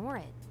to ignore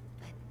it,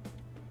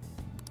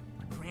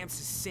 What Gramps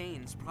is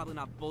saying is probably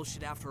not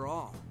bullshit after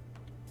all.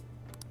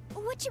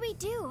 What should we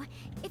do?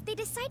 If they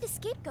decide to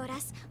scapegoat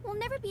us, we'll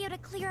never be able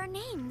to clear our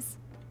names.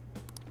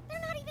 They're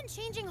not even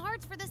changing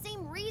hearts for the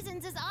same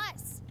reasons as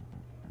us.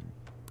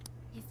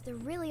 If there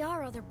really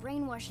are other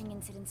brainwashing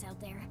incidents out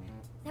there,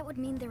 that would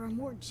mean there are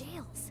more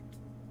jails.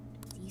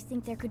 Do you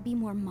think there could be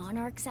more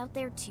monarchs out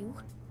there too?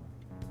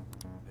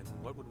 And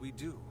what would we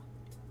do?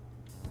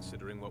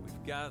 Considering what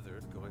we've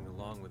gathered, going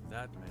along with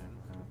that man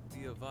could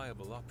be a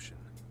viable option.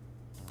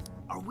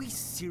 Are we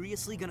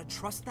seriously gonna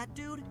trust that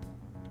dude?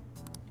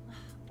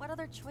 What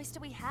other choice do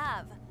we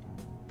have?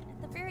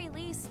 At the very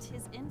least,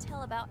 his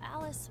intel about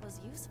Alice was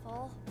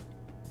useful.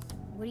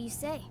 What do you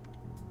say?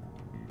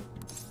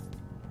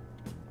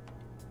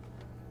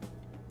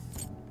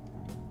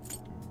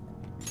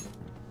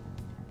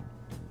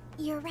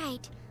 You're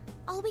right.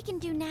 All we can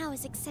do now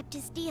is accept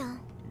his deal.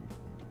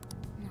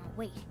 No,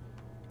 wait.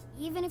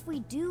 Even if we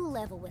do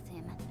level with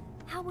him,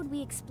 how would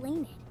we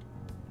explain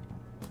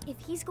it? If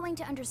he's going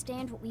to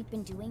understand what we've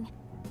been doing,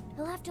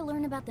 he'll have to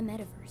learn about the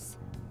Metaverse.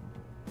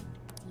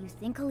 Do you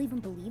think he'll even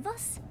believe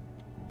us?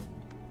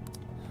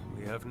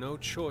 We have no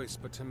choice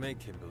but to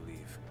make him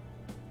believe.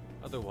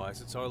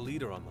 Otherwise, it's our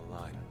leader on the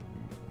line.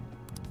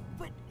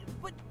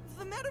 But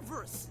the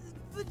Metaverse,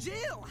 the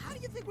jail, how do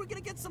you think we're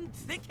gonna get some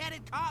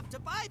thick-headed cop to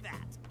buy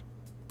that?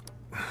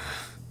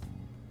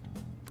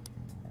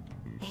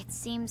 It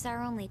seems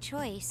our only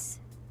choice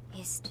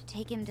is to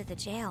take him to the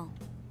jail.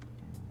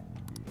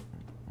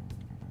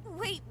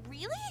 Wait,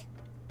 really?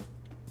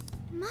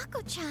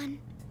 Mako-chan!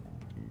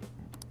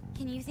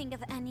 Can you think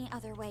of any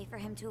other way for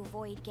him to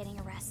avoid getting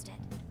arrested?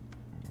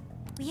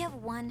 We have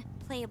one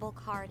playable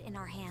card in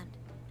our hand.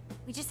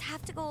 We just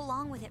have to go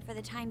along with it for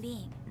the time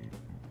being.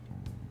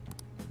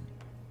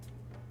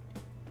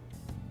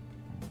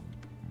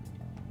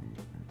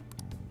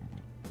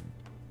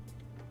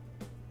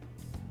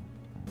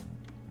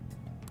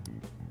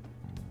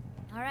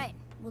 Alright,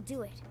 we'll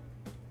do it.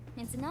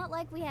 It's not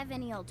like we have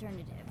any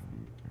alternative.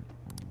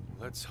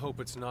 Let's hope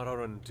it's not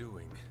our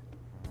undoing.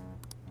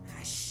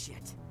 Ah,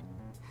 shit.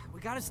 We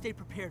gotta stay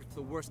prepared for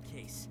the worst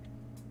case.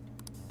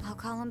 I'll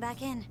call him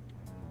back in.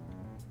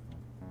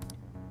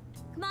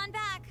 Come on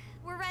back.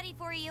 We're ready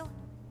for you.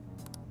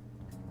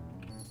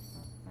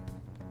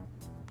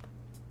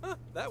 Huh,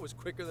 that was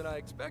quicker than I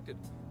expected.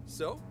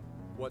 So,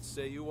 what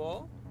say you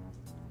all?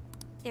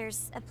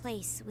 There's a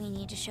place we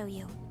need to show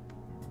you.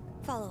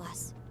 Follow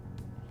us.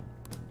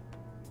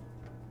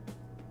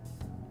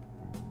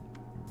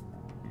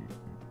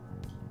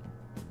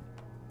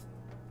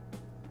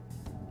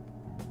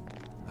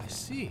 I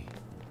see.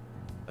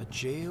 A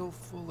jail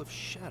full of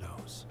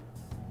shadows.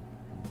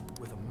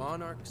 With a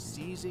monarch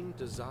seizing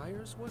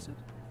desires, was it?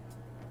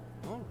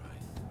 All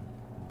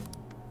right.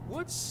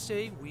 What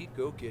say we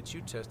go get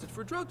you tested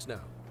for drugs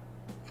now?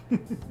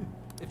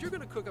 If you're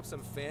gonna cook up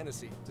some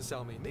fantasy to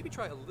sell me, maybe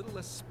try a little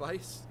less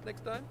spice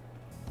next time?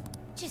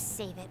 Just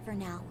save it for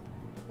now.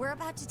 We're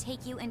about to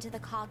take you into the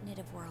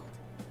cognitive world.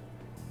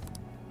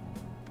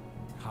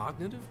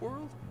 Cognitive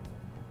world?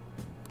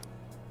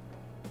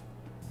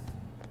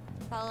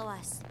 Follow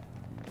us.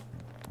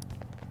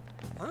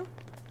 Huh?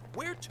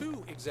 Where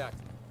to,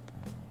 exactly?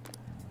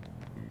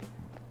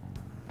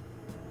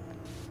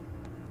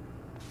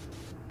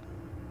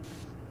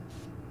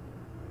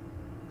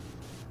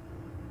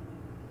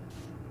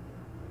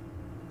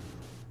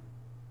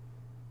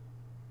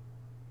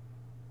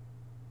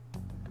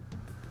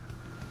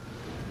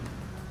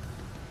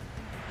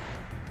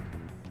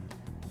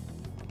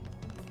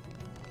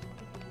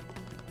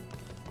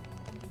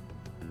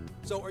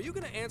 So, are you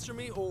gonna answer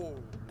me, or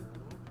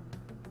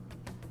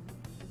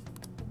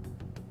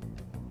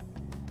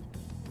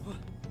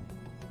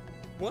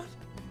What?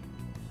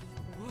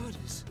 What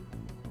is...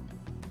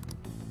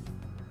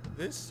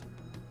 This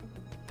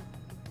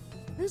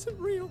isn't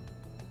real.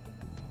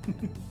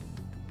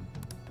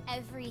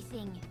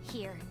 Everything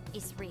here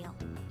is real.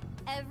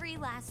 Every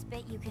last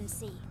bit you can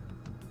see.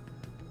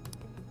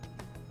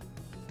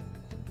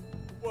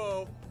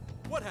 Whoa.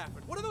 What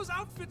happened? What are those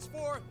outfits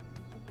for?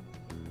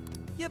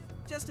 Yep,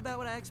 just about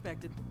what I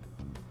expected.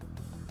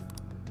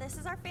 This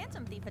is our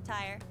Phantom Thief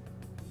attire.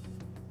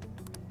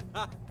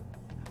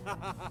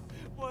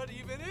 What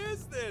even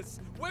is this?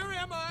 Where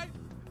am I?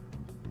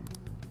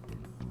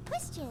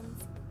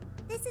 Questions.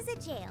 This is a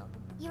jail.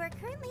 You are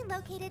currently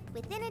located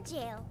within a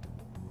jail.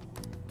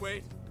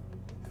 Wait.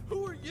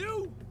 Who are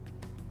you?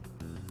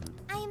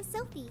 I am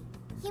Sophie,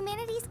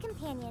 humanity's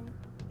companion.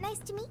 Nice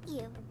to meet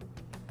you.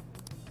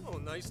 Oh,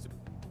 nice to...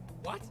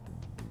 What?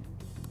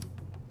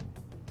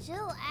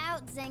 Chill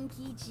out,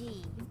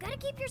 Zenkichi. You've got to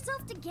keep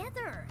yourself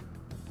together.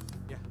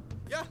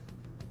 Yeah.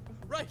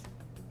 Right.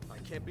 I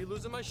can't be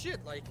losing my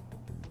shit like...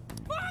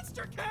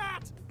 Monster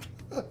Cat!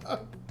 I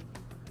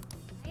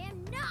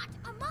am not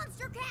a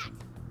monster cat!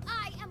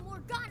 I am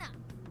Morgana!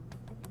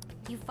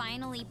 You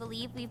finally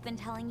believe we've been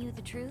telling you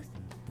the truth?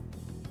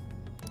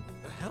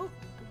 The hell?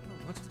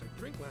 How much did I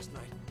drink last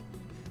night?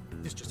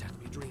 This just had to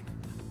be a dream.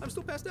 I'm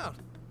still passed out.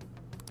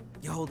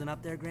 You holding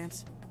up there,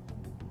 Gramps?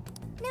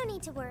 No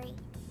need to worry.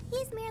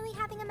 He's merely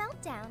having a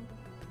meltdown.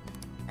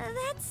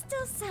 That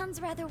still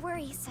sounds rather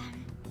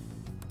worrisome.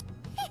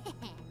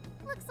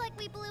 Looks like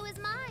we blew his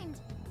mind.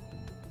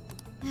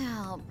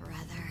 Oh,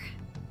 brother.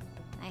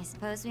 I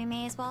suppose we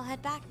may as well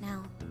head back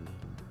now.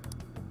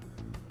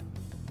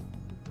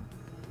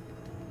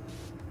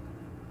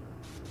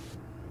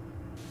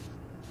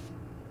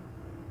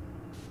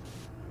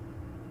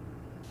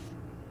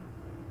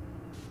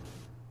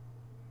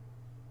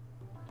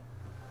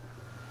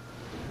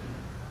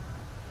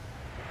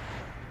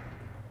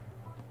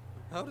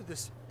 How did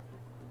this...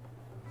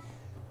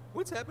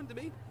 What's happened to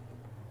me?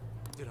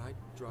 Did I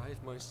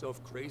drive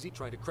myself crazy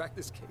trying to crack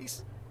this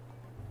case?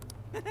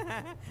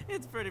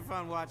 It's pretty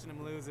fun watching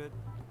him lose it.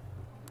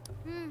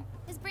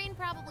 His brain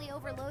probably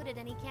overloaded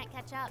and he can't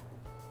catch up.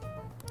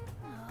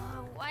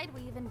 Why'd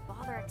we even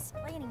bother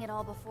explaining it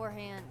all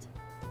beforehand?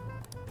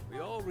 We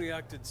all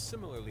reacted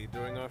similarly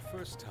during our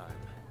first time.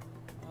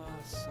 Ah,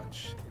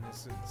 such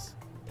innocence.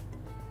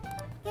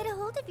 Get a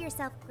hold of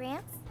yourself,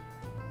 Gramps.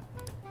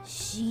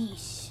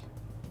 Sheesh.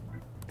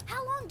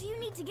 How long do you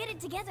need to get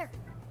it together?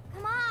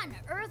 Come on,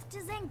 Earth to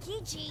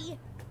Zenkichi.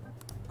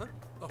 Huh?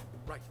 Oh,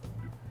 right.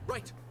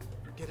 Right.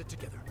 Get it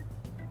together.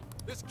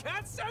 This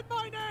cat said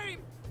my name!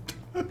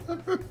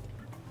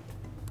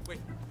 Wait,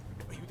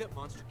 are you that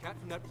monster cat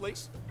from that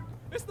place?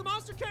 It's the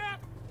monster cat!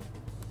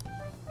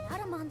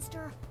 Not a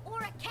monster or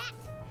a cat.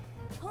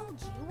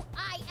 Told you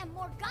I am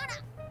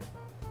Morgana.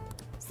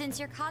 Since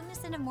you're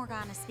cognizant of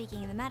Morgana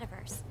speaking in the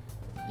metaverse,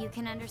 you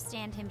can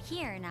understand him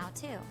here now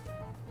too.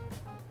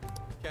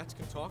 Cats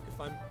can talk if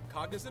I'm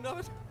cognizant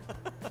of it?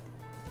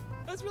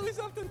 That's really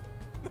something.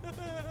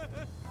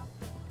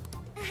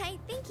 I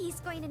think he's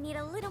going to need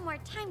a little more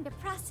time to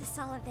process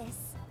all of this.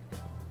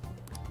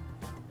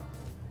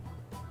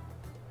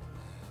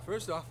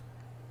 First off,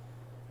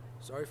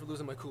 sorry for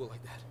losing my cool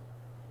like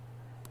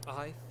that.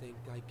 I think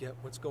I get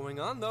what's going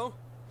on, though.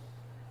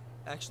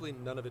 Actually,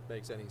 none of it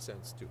makes any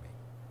sense to me.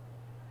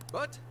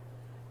 But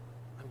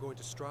I'm going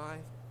to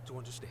strive to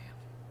understand.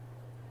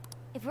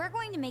 If we're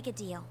going to make a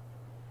deal,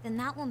 then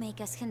that will make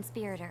us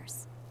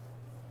conspirators.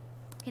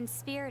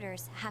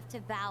 Conspirators have to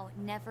vow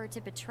never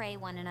to betray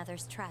one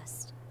another's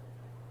trust.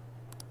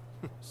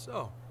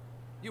 So,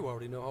 you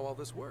already know how all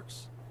this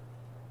works.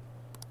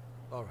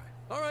 All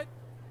right.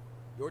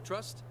 Your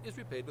trust is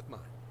repaid with mine.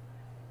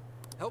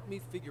 Help me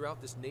figure out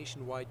this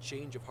nationwide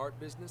change of heart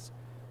business,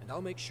 and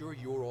I'll make sure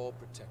you're all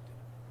protected.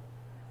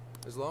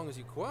 As long as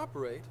you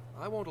cooperate,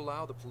 I won't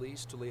allow the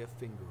police to lay a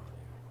finger on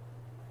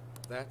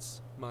you.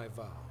 That's my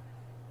vow.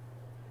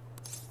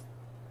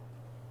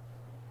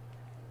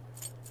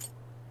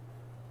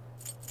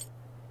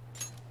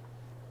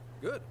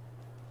 Good.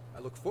 I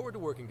look forward to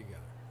working together.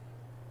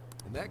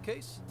 In that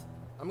case,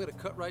 I'm going to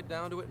cut right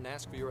down to it and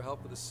ask for your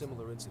help with a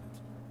similar incident.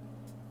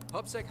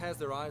 PubSec has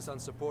their eyes on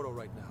Sapporo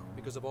right now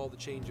because of all the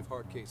change of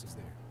heart cases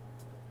there.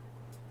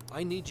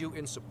 I need you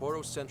in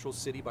Sapporo Central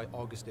City by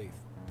August 8th.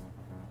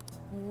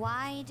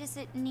 Why does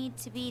it need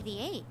to be the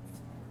 8th?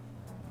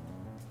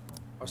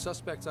 Our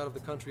suspect's out of the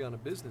country on a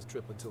business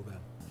trip until then.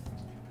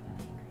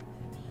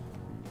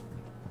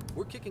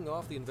 We're kicking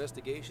off the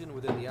investigation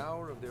within the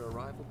hour of their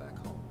arrival back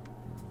home.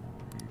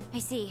 I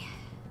see.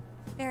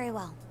 Very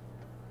well.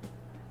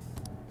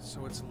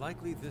 So it's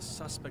likely this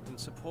suspect in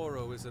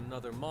Sapporo is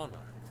another monarch,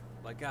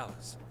 like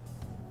Alice.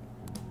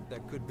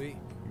 That could be.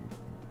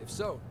 If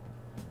so,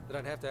 then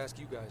I'd have to ask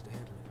you guys to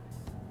handle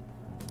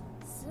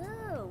it.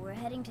 So, we're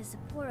heading to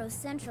Sapporo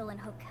Central in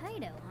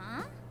Hokkaido,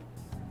 huh?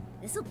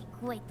 This'll be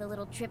quite the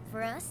little trip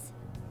for us.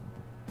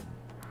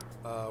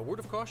 Word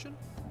of caution?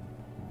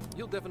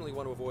 You'll definitely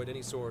want to avoid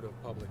any sort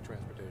of public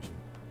transportation.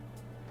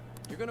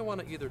 You're going to want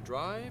to either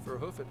drive or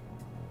hoof it.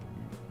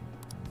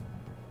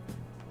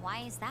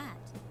 Why is that?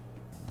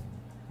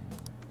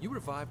 You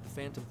revived the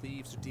Phantom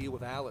Thieves to deal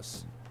with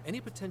Alice.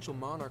 Any potential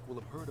monarch will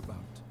have heard about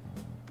it.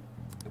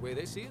 The way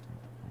they see it,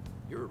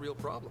 you're a real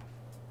problem.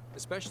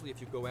 Especially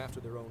if you go after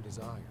their own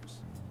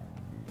desires.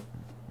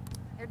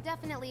 They're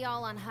definitely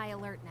all on high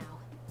alert now.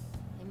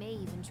 They may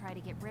even try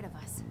to get rid of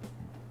us.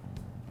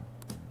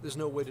 There's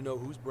no way to know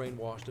who's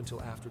brainwashed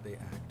until after they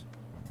act.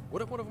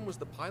 What if one of them was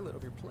the pilot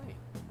of your plane?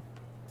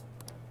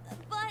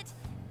 But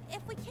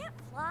if we can't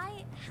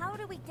fly, how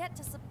do we get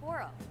to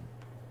Sapporo?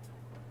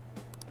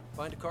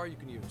 Find a car you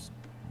can use.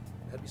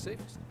 That'd be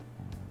safest.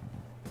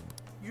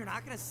 You're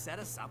not gonna set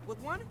us up with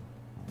one?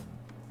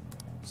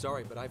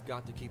 Sorry, but I've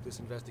got to keep this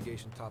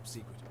investigation top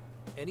secret.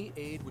 Any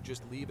aid would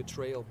just leave a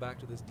trail back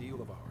to this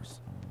deal of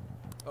ours.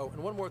 Oh,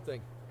 and one more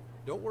thing.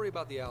 Don't worry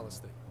about the Alice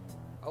thing.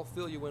 I'll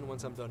fill you in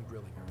once I'm done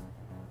grilling her.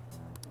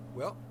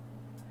 Well,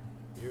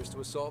 here's to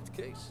a solved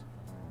case.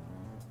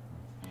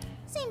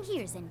 Same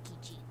here,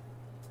 Zenkichi.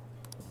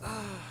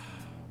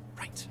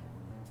 Right.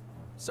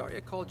 Sorry I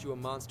called you a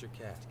monster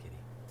cat, kitty.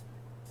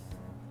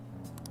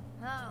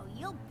 Oh,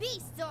 you'll be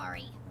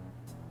sorry.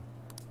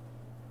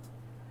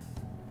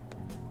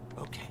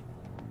 Okay.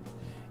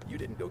 You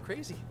didn't go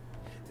crazy.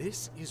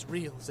 This is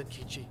real,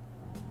 Zenkichi.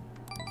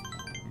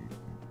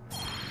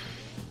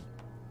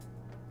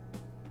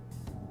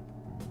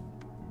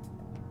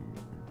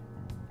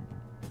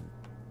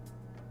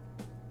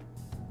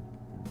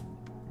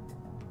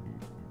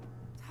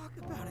 Talk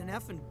about an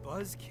effing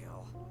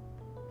buzzkill.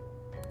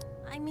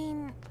 I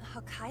mean,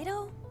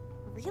 Hokkaido?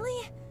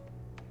 Really?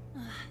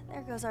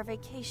 There goes our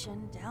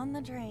vacation down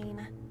the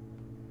drain.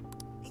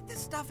 Ain't this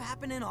stuff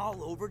happening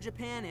all over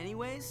Japan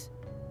anyways?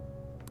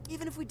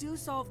 Even if we do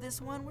solve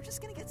this one, we're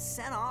just gonna get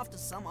sent off to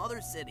some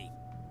other city.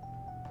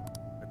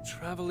 A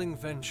traveling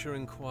venture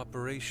in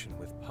cooperation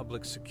with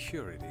public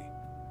security.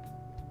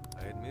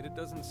 I admit it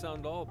doesn't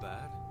sound all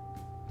bad.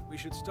 We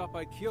should stop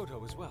by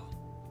Kyoto as well.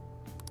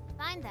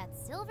 Find that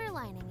silver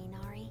lining,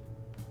 Inari.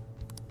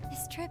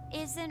 This trip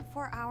isn't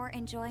for our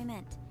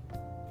enjoyment.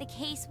 The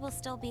case will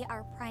still be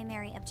our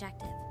primary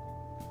objective.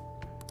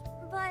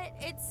 But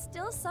it's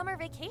still summer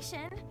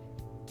vacation.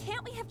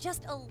 Can't we have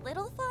just a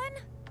little fun?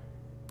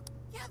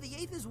 Yeah, the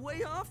 8th is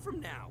way off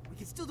from now. We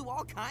can still do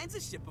all kinds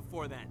of shit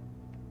before then.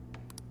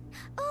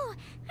 Oh,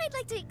 I'd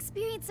like to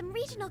experience some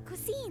regional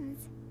cuisines.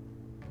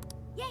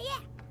 Yeah,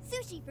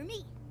 sushi for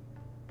me.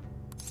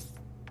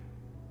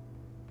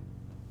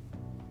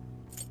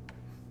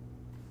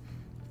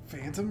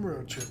 Phantom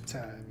road trip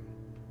time.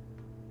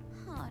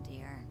 Oh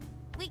dear.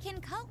 We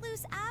can cut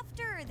loose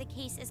after the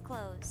case is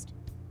closed.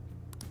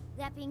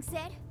 That being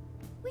said,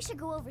 we should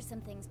go over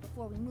some things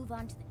before we move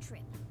on to the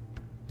trip.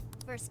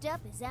 First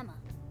up is Emma.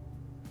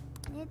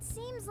 It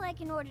seems like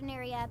an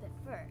ordinary app at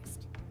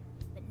first,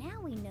 but now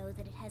we know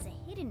that it has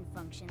a hidden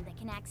function that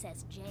can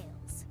access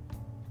jails.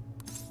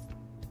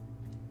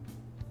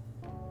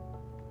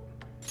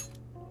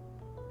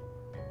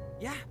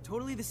 Yeah,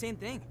 totally the same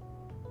thing.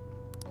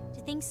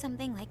 To think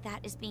something like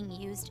that is being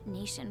used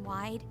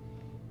nationwide,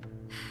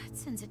 it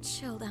sends a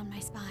chill down my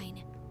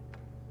spine.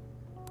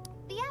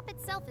 The app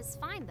itself is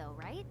fine though,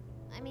 right?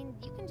 I mean,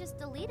 you can just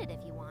delete it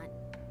if you want.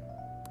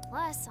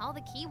 Plus, all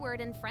the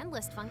keyword and friend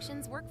list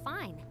functions work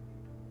fine.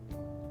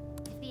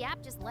 If the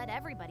app just let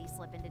everybody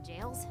slip into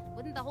jails,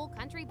 wouldn't the whole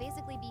country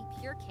basically be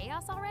pure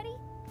chaos already?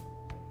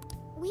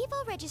 We've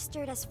all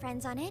registered as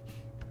friends on it,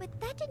 but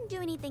that didn't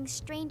do anything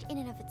strange in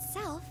and of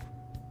itself.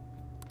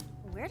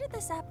 Where did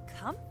this app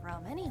come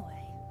from,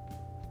 anyway?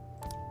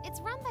 It's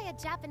run by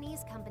a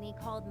Japanese company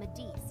called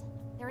Medice.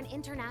 They're an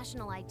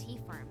international IT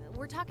firm.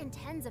 We're talking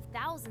tens of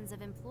thousands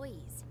of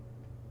employees.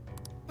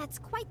 That's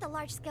quite the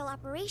large-scale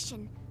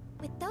operation.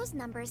 With those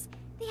numbers,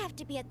 they have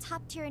to be a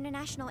top-tier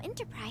international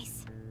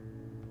enterprise.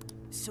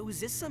 So is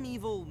this some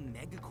evil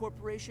mega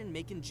corporation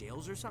making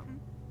jails or something?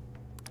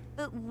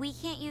 But we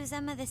can't use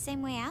Emma the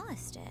same way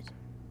Alice did.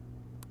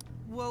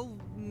 Well,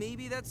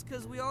 maybe that's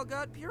because we all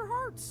got pure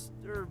hearts,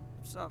 or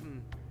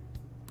something.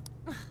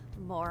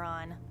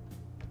 Moron.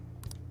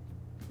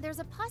 There's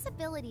a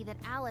possibility that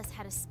Alice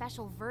had a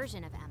special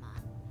version of Emma.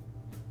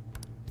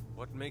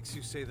 What makes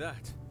you say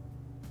that?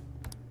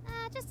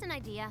 Just an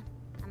idea.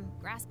 I'm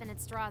grasping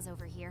at straws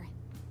over here.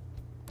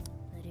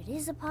 But it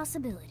is a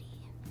possibility.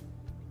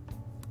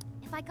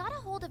 If I got a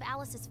hold of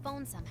Alice's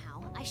phone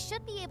somehow, I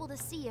should be able to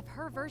see if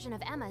her version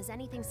of Emma is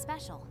anything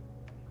special.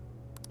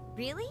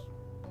 Really?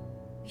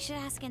 We should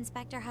ask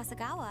Inspector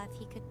Hasegawa if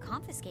he could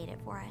confiscate it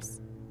for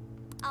us.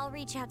 I'll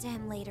reach out to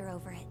him later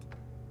over it.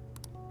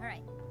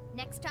 Alright,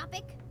 next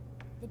topic,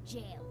 the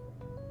jail.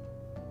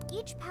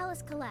 Each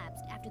palace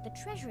collapsed after the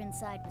treasure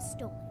inside was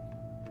stolen,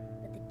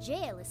 but the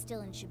jail is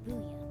still in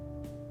Shibuya.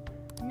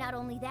 Not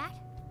only that,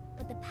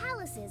 but the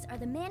palaces are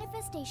the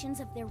manifestations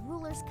of their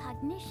rulers'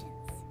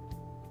 cognitions.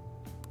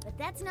 But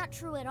that's not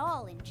true at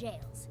all in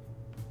jails.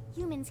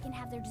 Humans can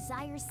have their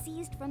desires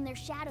seized from their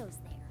shadows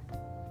there.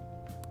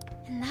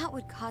 And that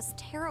would cause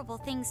terrible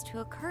things to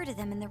occur to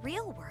them in the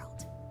real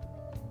world.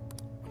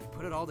 When you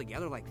put it all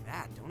together like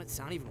that, don't it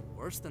sound even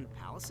worse than the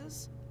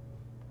palaces?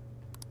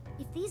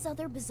 If these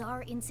other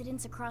bizarre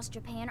incidents across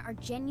Japan are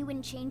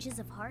genuine changes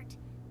of heart,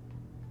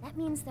 That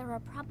means there are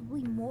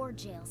probably more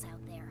jails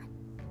out there.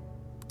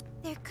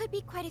 There could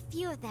be quite a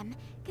few of them,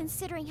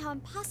 considering how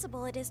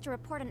impossible it is to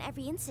report on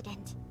every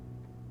incident.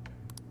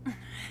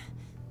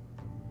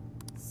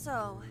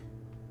 So,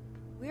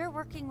 we're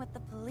working with the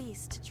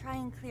police to try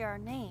and clear our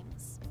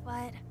names,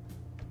 but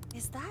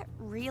is that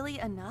really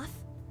enough?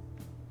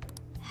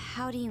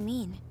 How do you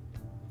mean?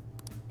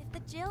 If the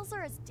jails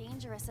are as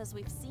dangerous as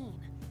we've seen,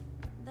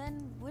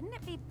 then wouldn't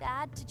it be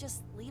bad to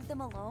just leave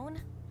them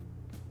alone?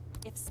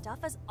 If stuff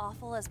as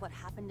awful as what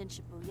happened in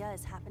Shibuya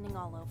is happening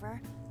all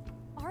over,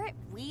 aren't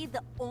we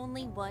the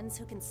only ones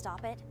who can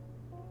stop it?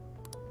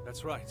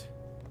 That's right.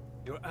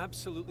 You're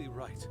absolutely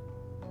right.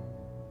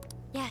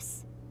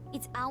 Yes,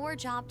 it's our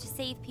job to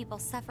save people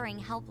suffering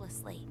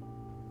helplessly.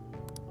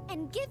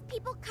 And give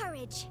people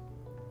courage.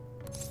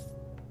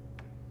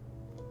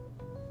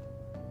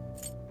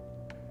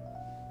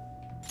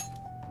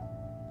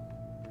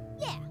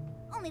 Yeah,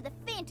 only the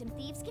Phantom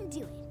Thieves can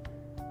do it.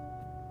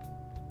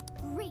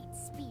 Great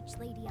speech,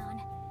 Lady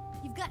On.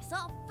 You've got us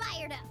all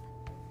fired up.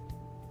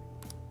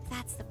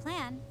 That's the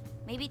plan.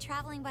 Maybe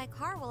traveling by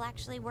car will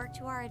actually work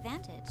to our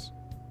advantage.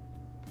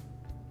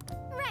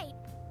 Right.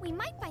 We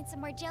might find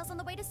some more jails on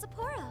the way to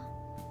Sapporo.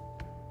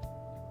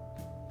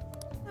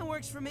 That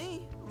works for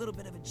me. A little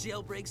bit of a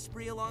jailbreak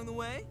spree along the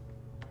way.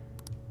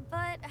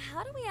 But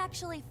how do we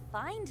actually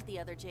find the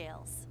other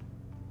jails?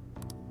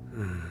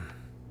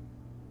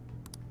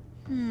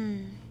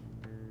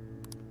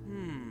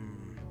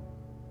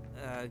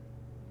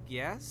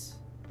 Guess?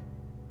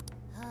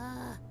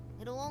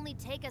 It'll only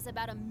take us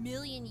about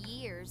 1,000,000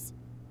 years.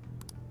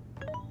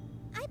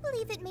 I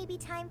believe it may be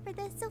time for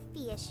the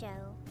Sophia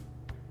show.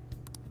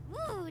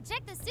 Ooh,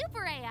 check the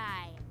super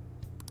AI!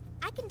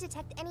 I can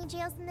detect any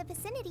jails in the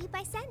vicinity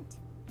by scent.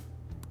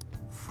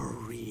 For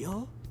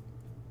real?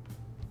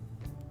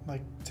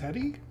 Like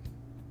Teddy?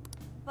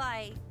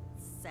 By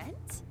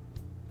scent?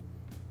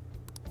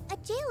 A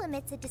jail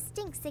emits a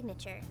distinct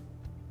signature.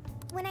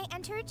 When I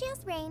enter a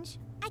jail's range,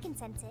 I can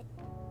sense it.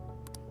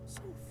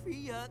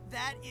 Sophia,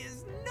 that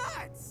is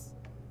nuts!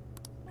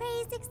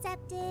 Praise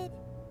accepted.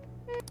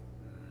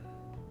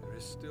 There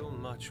is still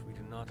much we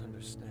do not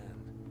understand.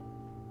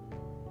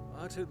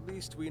 But at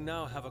least we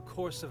now have a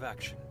course of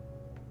action.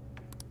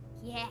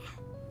 Yeah,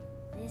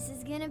 this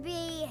is gonna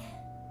be...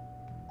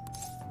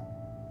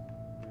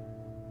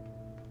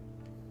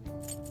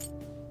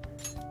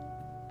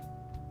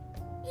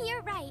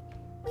 You're right.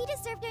 We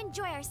deserve to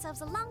enjoy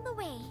ourselves along the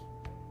way.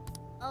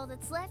 All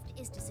that's left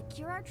is to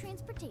secure our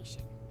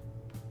transportation.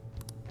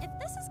 If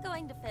this is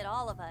going to fit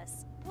all of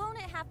us, won't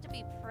it have to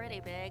be pretty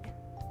big?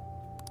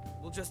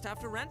 We'll just have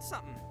to rent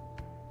something.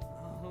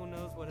 Oh, who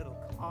knows what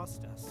it'll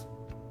cost us.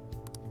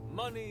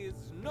 Money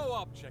is no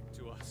object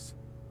to us.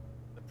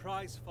 The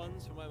prize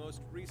funds for my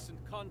most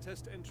recent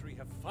contest entry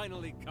have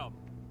finally come.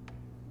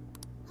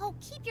 Oh,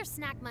 keep your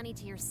snack money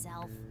to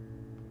yourself.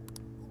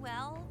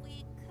 Well,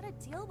 we could a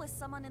deal with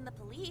someone in the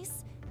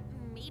police.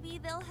 Maybe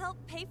they'll help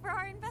pay for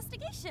our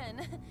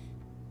investigation.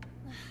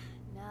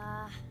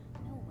 Nah,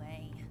 no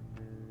way.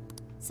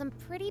 Some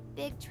pretty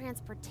big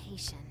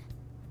transportation.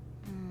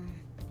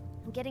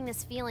 I'm getting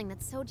this feeling that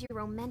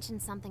Sojiro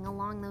mentioned something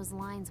along those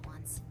lines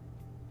once.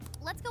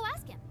 Let's go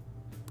ask him.